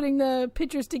Coco putting the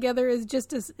pictures together is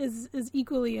just as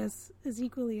equally as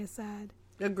sad.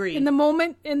 Agreed. In the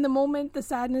moment, the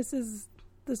sadness is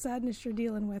the sadness you're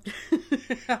dealing with.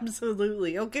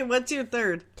 Absolutely. Okay, what's your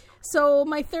third? So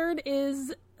my third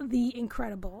is The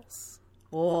Incredibles.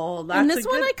 Oh, that's and this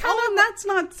one I kind of... and that's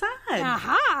not sad.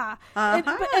 Aha!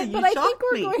 You shocked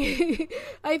me.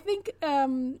 I think,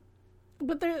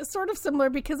 but they're sort of similar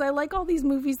because I like all these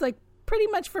movies, like, pretty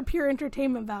much for pure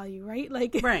entertainment value, right?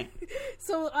 Like, right.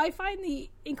 So I find The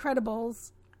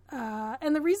Incredibles,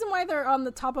 and the reason why they're on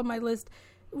the top of my list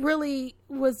really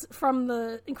was from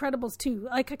the Incredibles 2.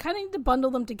 Like, I kind of need to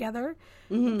bundle them together,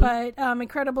 but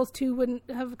Incredibles 2 wouldn't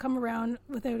have come around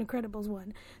without Incredibles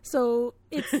 1. So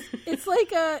it's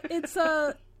like a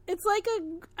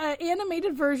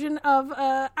animated version of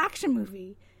a action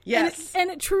movie. Yes.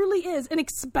 And it truly is. And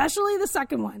especially the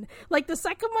second one. Like, the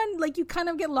second one, like, you kind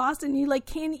of get lost and you, like,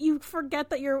 you forget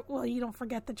that you don't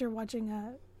forget that you're watching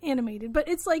animated, but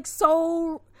it's, like,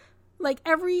 so... Like,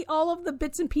 all of the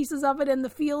bits and pieces of it and the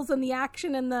feels and the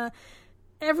action and the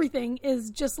everything is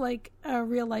just like a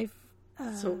real life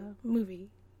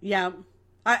movie. Yeah,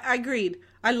 I agreed.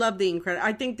 I love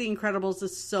I think The Incredibles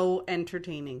is so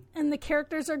entertaining. And the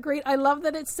characters are great. I love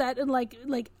that it's set in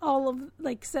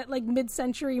set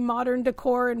mid-century modern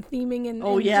decor and theming and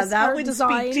oh yeah, that would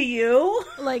design. Speak to you.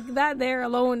 Like, that there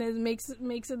alone makes it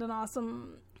an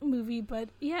awesome movie. But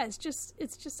yeah, it's just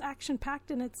action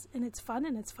packed and it's fun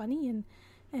and it's funny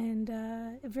and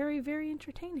very, very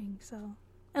entertaining. So,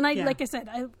 and like I said,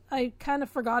 I kind of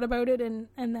forgot about it and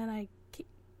then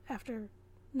after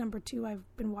number 2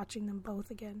 I've been watching them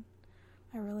both again.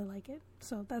 I really like it,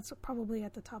 so that's probably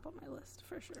at the top of my list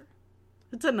for sure.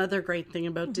 It's another great thing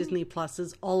about Disney Plus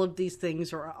is all of these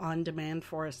things are on demand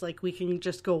for us. Like, we can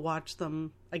just go watch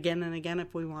them again and again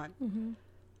if we want.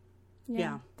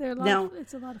 Yeah.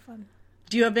 It's a lot of fun.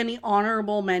 Do you have any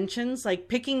honorable mentions? Like,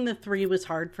 picking the 3 was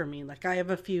hard for me. Like, I have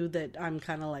a few that I'm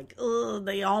kind of like, oh,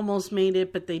 they almost made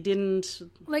it, but they didn't.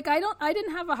 Like, I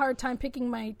didn't have a hard time picking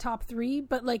my top 3,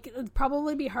 but like, it'd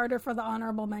probably be harder for the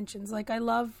honorable mentions. Like, I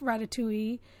love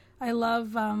Ratatouille. I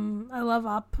love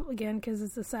Up again because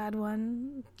it's a sad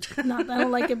one. I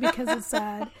don't like it because it's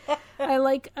sad. I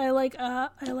like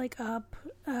Up.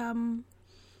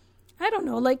 I don't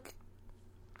know. Like,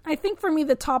 I think for me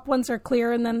the top ones are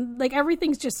clear, and then like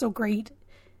everything's just so great.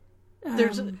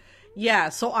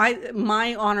 So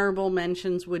my honorable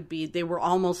mentions would be, they were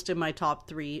almost in my top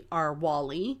 3, are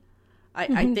WALL-E.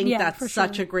 I think that's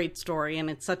such a great story, and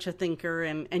it's such a thinker,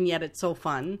 and yet it's so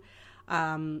fun.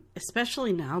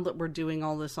 Especially now that we're doing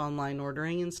all this online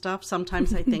ordering and stuff,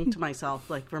 sometimes I think to myself,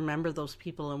 like, remember those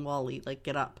people in WALL-E, like,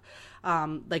 get up.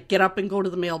 Get up and go to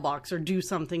the mailbox or do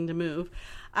something to move.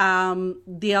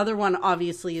 The other one,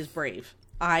 obviously, is Brave.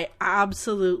 I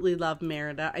absolutely love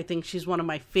Merida. I think she's one of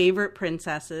my favorite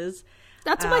princesses.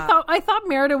 That's what I thought. I thought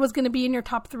Merida was going to be in your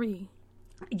top 3.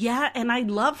 Yeah, and I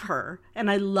love her,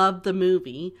 and I love the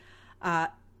movie.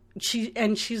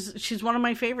 She's one of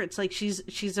my favorites. Like,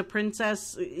 she's a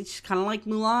princess. She's kind of like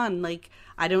Mulan. Like,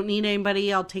 I don't need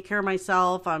anybody. I'll take care of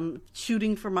myself. I'm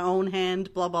shooting for my own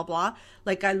hand. Blah blah blah.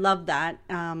 Like, I love that.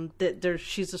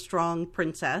 She's a strong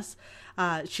princess.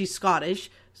 She's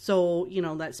Scottish, so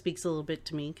that speaks a little bit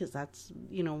to me because that's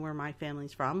where my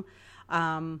family's from.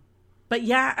 But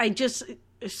yeah,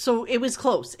 so it was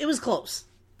close. It was close,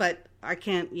 but I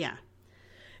can't. Yeah.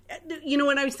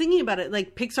 When I was thinking about it,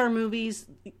 like, Pixar movies,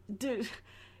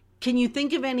 can you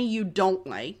think of any you don't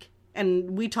like?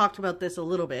 And we talked about this a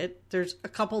little bit. There's a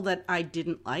couple that I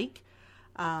didn't like.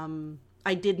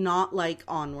 I did not like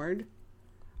Onward.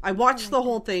 I watched the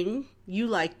whole thing. You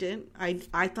liked it.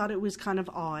 I thought it was kind of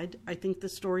odd. I think the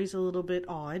story's a little bit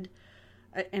odd.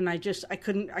 And I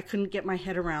couldn't get my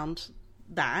head around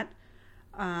that.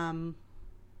 And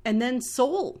then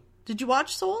Soul. Did you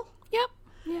watch Soul? Yep.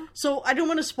 Yeah. So I don't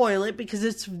want to spoil it because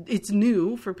it's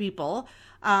new for people.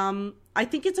 I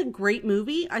think it's a great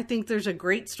movie. I think there's a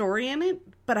great story in it,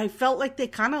 but I felt like they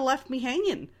kind of left me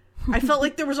hanging. I felt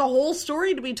like there was a whole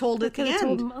story to be told at the end.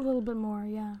 Told them a little bit more,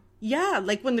 yeah. Yeah,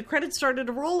 like when the credits started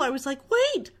to roll, I was like,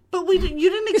 "Wait, but you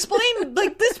didn't explain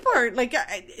like this part, like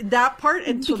that part,"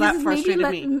 and so that frustrated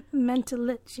me. Meant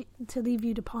to leave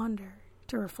you to ponder,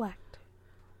 to reflect.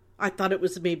 I thought it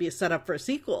was maybe a setup for a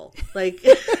sequel, like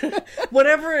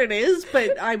whatever it is.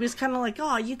 But I was kind of like,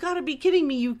 "Oh, you got to be kidding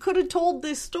me! You could have told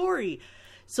this story."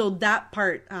 So that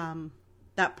part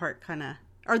kind of.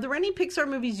 Are there any Pixar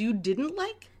movies you didn't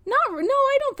like? No,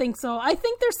 I don't think so. I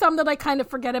think there's some that I kind of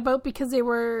forget about because they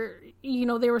were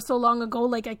so long ago.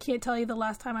 Like, I can't tell you the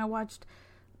last time I watched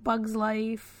Bug's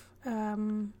Life.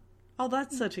 Oh,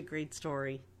 that's such a great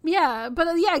story. Yeah, but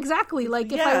yeah, exactly.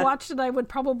 Like, if I watched it, I would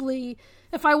probably,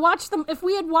 if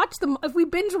we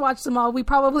binge watched them all, we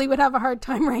probably would have a hard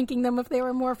time ranking them if they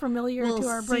were more familiar to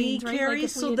our brains, right? Carrie,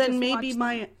 like so then maybe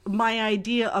my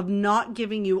idea of not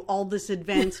giving you all this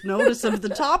advance notice of the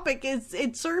topic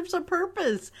it serves a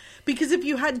purpose. Because if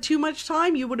you had too much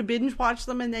time, you would have binge watched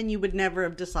them and then you would never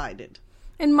have decided.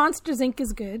 And Monsters, Inc.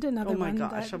 is good. Another one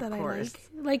that I like.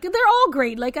 Like, they're all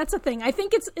great. Like, that's the thing. I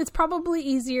think it's probably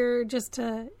easier just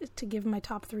to give my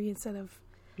top 3 instead of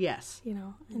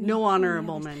no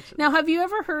honorable mention. Now, have you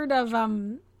ever heard of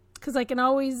because I can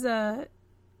always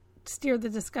steer the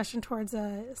discussion towards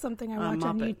something I watch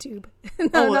on YouTube.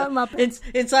 Not Muppets.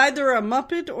 It's either a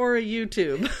Muppet or a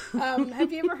YouTube.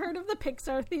 Have you ever heard of the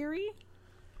Pixar theory?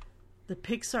 The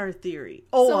Pixar theory.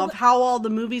 Of how all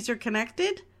the movies are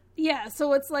connected? Yeah,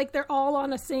 so it's like they're all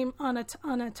on a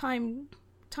timeline,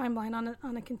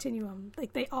 on a continuum.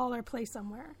 Like, they all are placed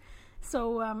somewhere.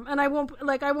 So and I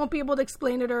won't be able to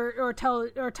explain it or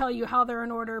tell you how they're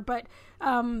in order, but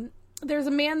there's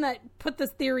a man that put this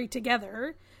theory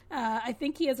together. I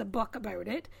think he has a book about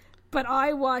it, but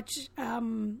I watch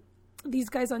these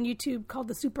guys on YouTube called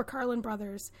the Super Carlin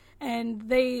Brothers, and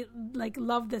they like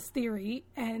love this theory,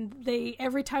 and they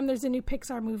every time there's a new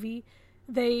Pixar movie,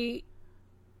 they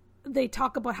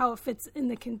talk about how it fits in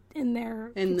their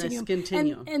continuum.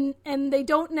 And they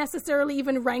don't necessarily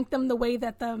even rank them the way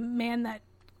that the man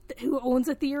who owns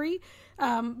a theory,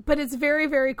 but it's very,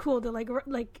 very cool to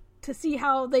like to see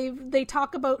how they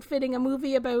talk about fitting a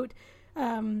movie about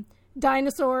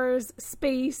dinosaurs,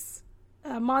 space,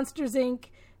 Monsters, Inc.,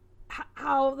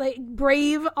 how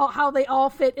Brave, how they all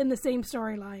fit in the same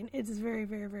storyline. It's very,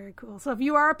 very, very cool. So if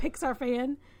you are a Pixar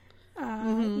fan,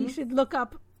 you should look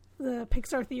up the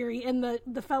Pixar theory. And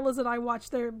the fellas that I watch,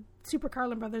 they're Super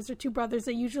Carlin Brothers. They're two brothers.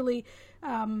 They usually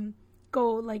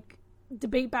go like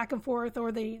debate back and forth,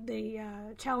 or they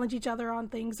challenge each other on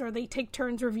things, or they take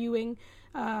turns reviewing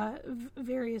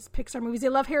various Pixar movies. They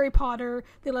love Harry Potter.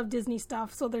 They love Disney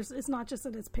stuff. So it's not just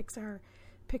that it's Pixar.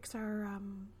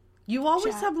 You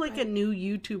always have like a new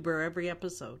YouTuber every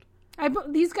episode. I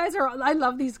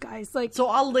love these guys. Like, so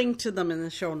I'll link to them in the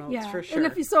show notes for sure. And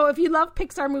if you love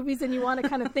Pixar movies and you want to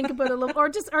kind of think about it a little, or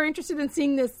just are interested in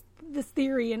seeing this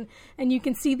theory, and you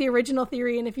can see the original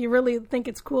theory, and if you really think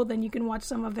it's cool, then you can watch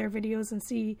some of their videos and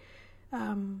see,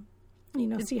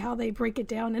 see how they break it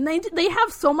down. And they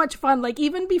have so much fun. Like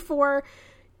even before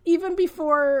a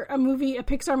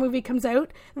Pixar movie comes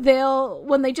out,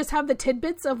 when they just have the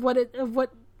tidbits of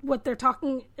what they're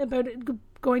talking about it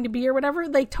going to be or whatever,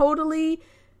 they totally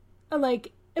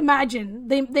like imagine.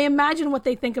 They imagine what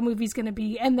they think a movie's going to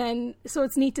be, and then so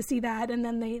it's neat to see that, and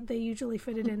then they usually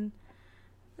fit it in.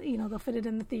 They'll fit it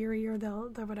in the theory, or they'll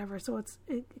whatever. So it's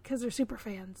because they're super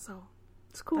fans, so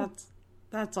it's cool.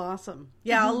 That's awesome.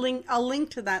 Yeah, I'll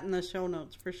link to that in the show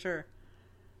notes for sure.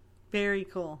 Very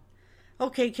cool.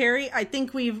 Okay, Carrie, I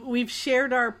think we've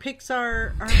shared our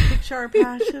Pixar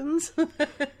passions.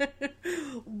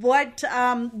 What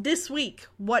this week?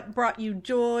 What brought you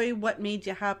joy? What made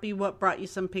you happy? What brought you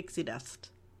some pixie dust?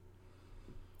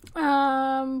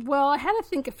 Well, I had to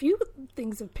think a few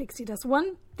things of pixie dust.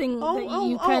 One thing that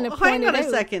you kind of pointed out. Hang on a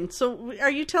second. So, are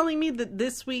you telling me that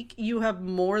this week you have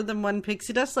more than one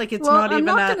pixie dust? Like it's not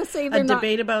even a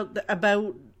debate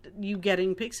about you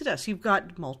getting pixie dust. You've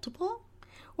got multiple?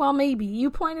 Well, maybe. You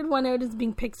pointed one out as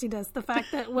being pixie dust. The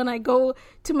fact that when I go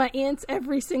to my aunt's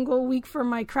every single week for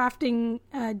my crafting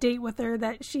date with her,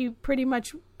 that she pretty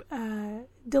much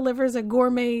delivers a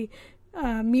gourmet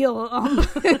meal.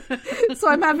 So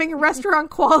I'm having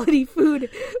restaurant quality food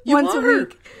once a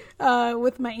week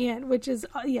with my aunt, which is,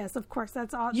 yes, of course,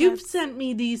 that's awesome. You've sent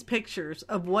me these pictures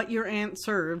of what your aunt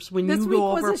serves when you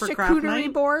go over for craft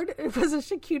night. It was a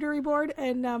charcuterie board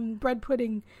and bread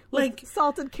pudding with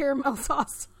salted caramel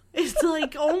sauce. It's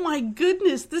like, oh my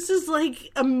goodness, this is like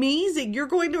amazing. You're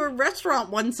going to a restaurant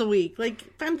once a week. Like,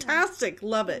 fantastic.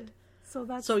 Love it.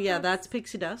 That's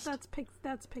pixie dust. That's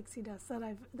pixie dust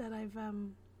I'm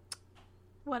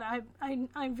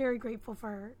very grateful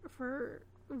for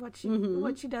what she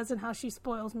does and how she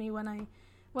spoils me when I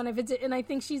visit. And I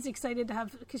think she's excited to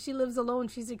have, because she lives alone,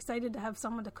 she's excited to have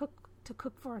someone to cook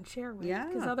for and share with. Yeah.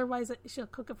 Because otherwise she'll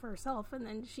cook it for herself and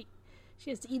then she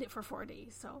has to eat it for 4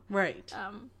 days. So right.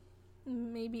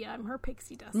 Maybe I'm her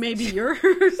pixie dust. Maybe you're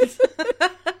hers.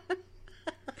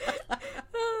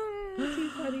 Too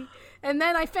funny. And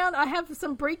then I have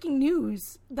some breaking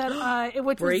news that I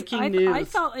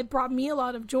felt it brought me a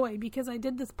lot of joy, because I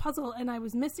did this puzzle and I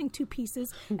was missing 2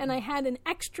 pieces and I had an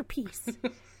extra piece.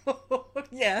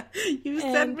 Yeah, you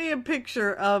sent me a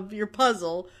picture of your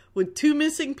puzzle with 2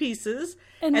 missing pieces,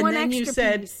 and then you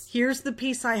said, "Here's the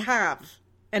piece I have."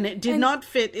 And it did not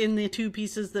fit in the 2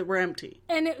 pieces that were empty.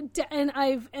 I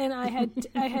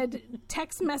had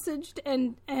text messaged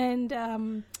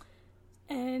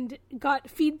and got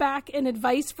feedback and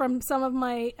advice from some of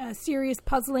my serious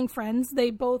puzzling friends. They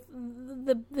both,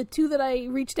 the 2 that I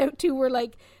reached out to were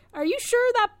like, "Are you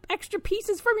sure that extra piece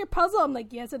is from your puzzle?" I'm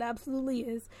like, "Yes, it absolutely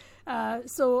is."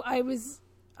 So I was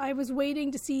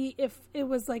waiting to see if it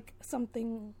was like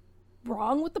something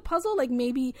wrong with the puzzle. Like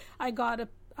maybe I got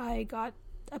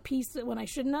a piece when I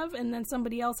shouldn't have, and then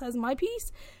somebody else has my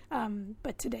piece.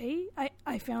 But today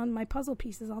I found my puzzle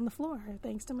pieces on the floor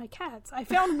thanks to my cats. I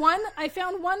found one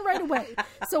right away.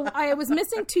 So I was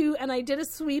missing 2 and I did a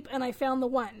sweep and I found the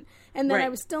 1. And then I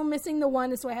was still missing the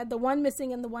 1, so I had the 1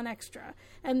 missing and the 1 extra.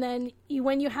 And then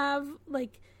when you have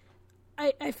like,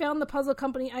 I found the puzzle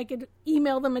company, I could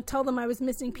email them and tell them I was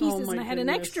missing pieces, and I had an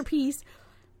extra piece.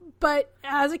 But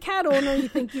as a cat owner, you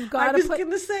think you've got to put... I was going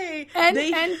to say... And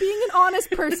being an honest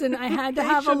person, I had to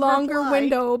have a longer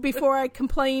window before I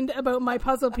complained about my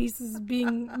puzzle pieces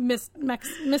being messed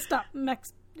up,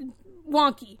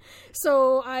 wonky.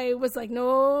 So I was like,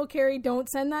 "No, Carrie, don't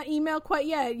send that email quite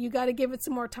yet. You got to give it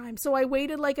some more time." So I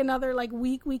waited like another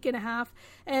week and a half,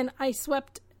 and I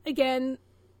swept again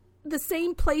the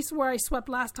same place where I swept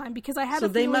last time, because I had a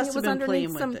feeling it was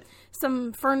underneath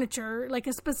some furniture, like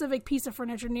a specific piece of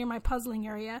furniture near my puzzling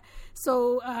area.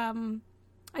 So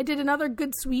I did another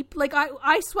good sweep. Like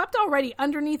I swept already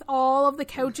underneath all of the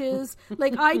couches.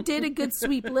 Like I did a good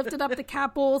sweep, lifted up the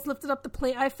cat bowls, lifted up the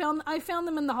plate. I found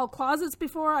them in the hall closets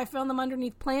before. I found them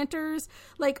underneath planters.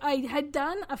 Like I had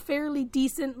done a fairly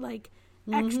decent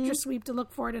extra sweep to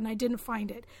look for it, and I didn't find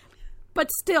it.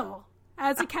 But still,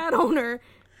 as a cat owner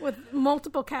with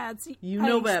multiple cats,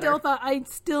 I still thought I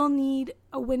still need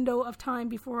a window of time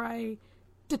before I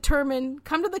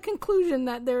come to the conclusion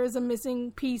that there is a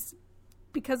missing piece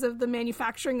because of the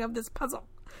manufacturing of this puzzle.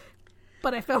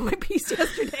 But I found my piece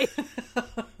yesterday.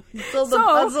 So the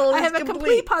puzzle is I have complete. a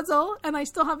complete puzzle, and I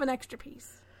still have an extra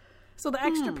piece. So the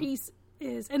extra piece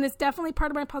is, and it's definitely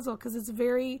part of my puzzle because it's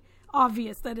very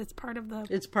obvious that it's part of the.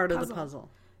 It's part of the puzzle.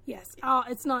 Yes,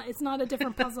 it's not a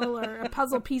different puzzle or a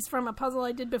puzzle piece from a puzzle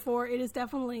I did before. It is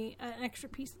definitely an extra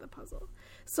piece of the puzzle.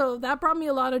 So that brought me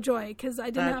a lot of joy because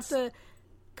I didn't have to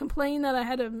complain that I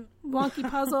had a wonky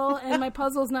puzzle and my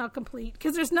puzzle's now complete.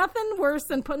 Because there's nothing worse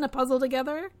than putting a puzzle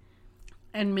together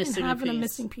and missing having a piece. A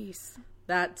missing piece.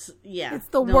 That's it's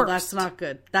the worst. That's not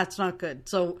good. That's not good.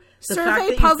 So the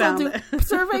survey fact that you found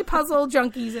survey puzzle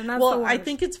junkies, and that's the worst. I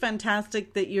think it's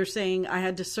fantastic that you're saying I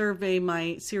had to survey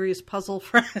my serious puzzle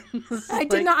friends. I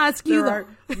did not ask you though.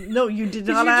 No, you did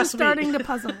not you're ask just starting the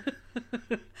puzzle.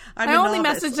 I only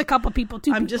messaged a couple people.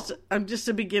 I'm just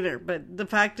a beginner, but the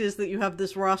fact is that you have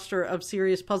this roster of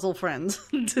serious puzzle friends.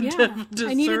 To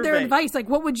I needed their advice. Like,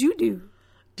 what would you do?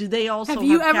 Do they also have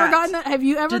you have ever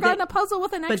cats? gotten a puzzle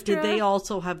with an extra? But did they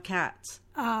also have cats?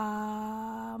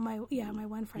 My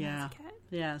one friend has a cat.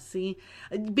 Yeah, see?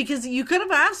 Because you could have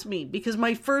asked me, because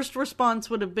my first response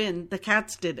would have been the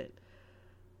cats did it.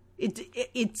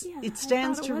 It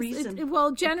stands to reason.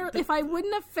 Generally, if I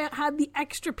wouldn't have had the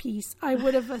extra piece, I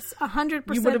would have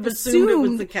 100% You would have assumed it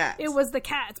was the cats. It was the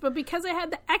cats. But because I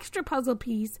had the extra puzzle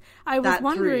piece, I was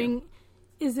wondering,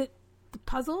 is it the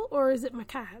puzzle or is it my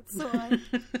cat? So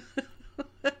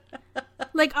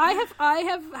I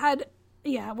have had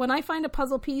when I find a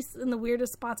puzzle piece in the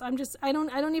weirdest spots, I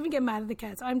don't even get mad at the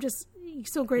cats. I'm just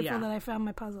so grateful that I found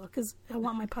my puzzle because I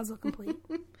want my puzzle complete.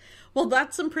 Well,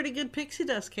 that's some pretty good pixie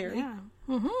dust, Carrie. Yeah.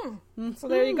 Mm-hmm. So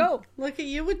there you go. Look at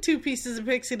you with 2 pieces of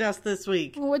pixie dust this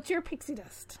week. What's your pixie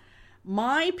dust?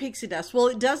 My pixie dust, well,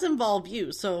 it does involve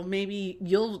you, so maybe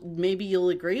you'll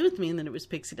agree with me that it was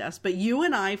pixie dust, but you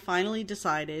and I finally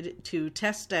decided to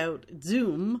test out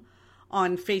Zoom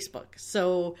on Facebook.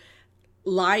 So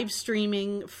live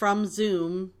streaming from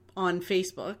Zoom on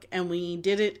Facebook, and we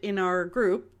did it in our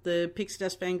group, the Pixie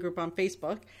Dust fan group on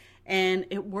Facebook, and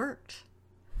it worked.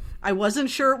 I wasn't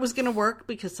sure it was going to work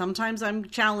because sometimes I'm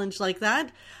challenged like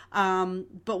that.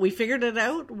 But we figured it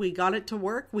out. We got it to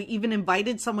work. We even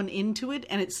invited someone into it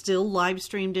and it still live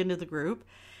streamed into the group.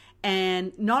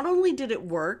 And not only did it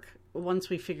work once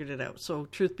we figured it out. So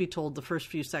truth be told, the first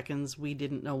few seconds, we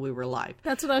didn't know we were live.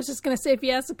 That's what I was just going to say. If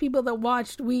you asked the people that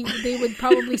watched, they would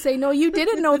probably say, no, you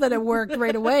didn't know that it worked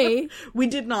right away. We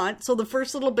did not. So the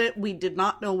first little bit, we did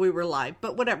not know we were live,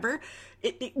 but whatever.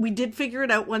 We did figure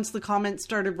it out once the comments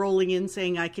started rolling in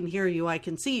saying, I can hear you, I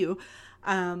can see you.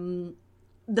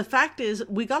 The fact is,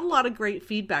 we got a lot of great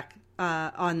feedback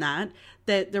on that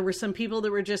there were some people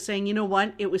that were just saying, you know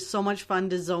what, it was so much fun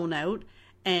to zone out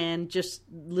and just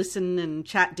listen and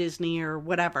chat Disney or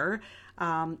whatever.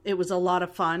 It was a lot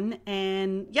of fun.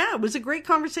 And yeah, it was a great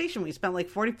conversation. We spent like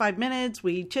 45 minutes.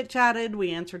 We chit-chatted.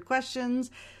 We answered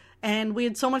questions. And we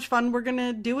had so much fun. We're going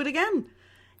to do it again.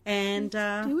 And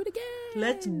let's do it again.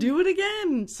 Let's do it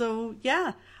again. So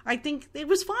yeah, I think it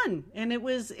was fun. And it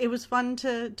was fun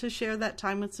to share that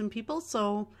time with some people.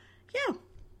 So yeah,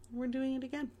 we're doing it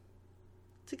again.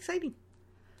 It's exciting.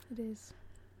 It is.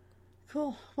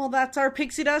 Cool. Well, that's our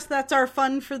pixie dust. That's our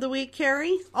fun for the week,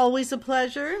 Carrie. Always a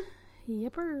pleasure.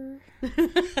 Yepper.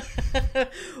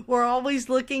 We're always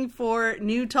looking for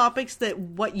new topics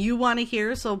what you want to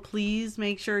hear. So please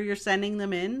make sure you're sending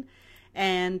them in.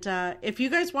 And if you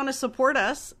guys want to support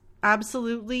us,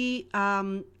 absolutely,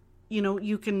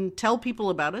 you can tell people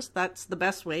about us. That's the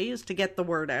best way, is to get the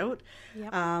word out.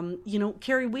 Yep.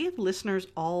 Carrie, we have listeners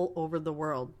all over the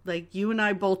world. Like, you and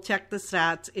I both check the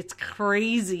stats. It's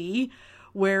crazy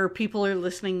where people are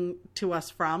listening to us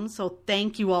from. So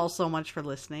thank you all so much for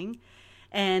listening.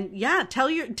 And yeah, tell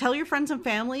your friends and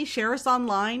family, share us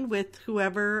online with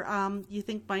whoever you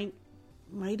think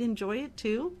might enjoy it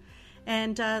too.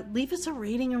 And leave us a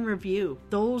rating and review.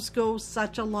 Those go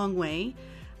such a long way.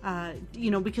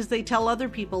 Because they tell other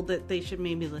people that they should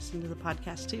maybe listen to the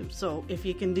podcast too. So if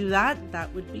you can do that,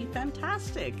 that would be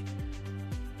fantastic.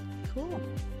 Cool.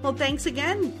 Well, thanks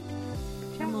again.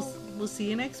 Ciao. And we'll see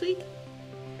you next week.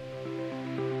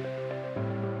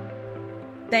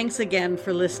 Thanks again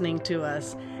for listening to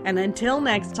us. And until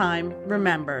next time,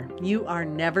 remember, you are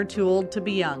never too old to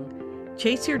be young.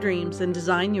 Chase your dreams and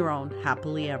design your own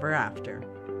happily ever after.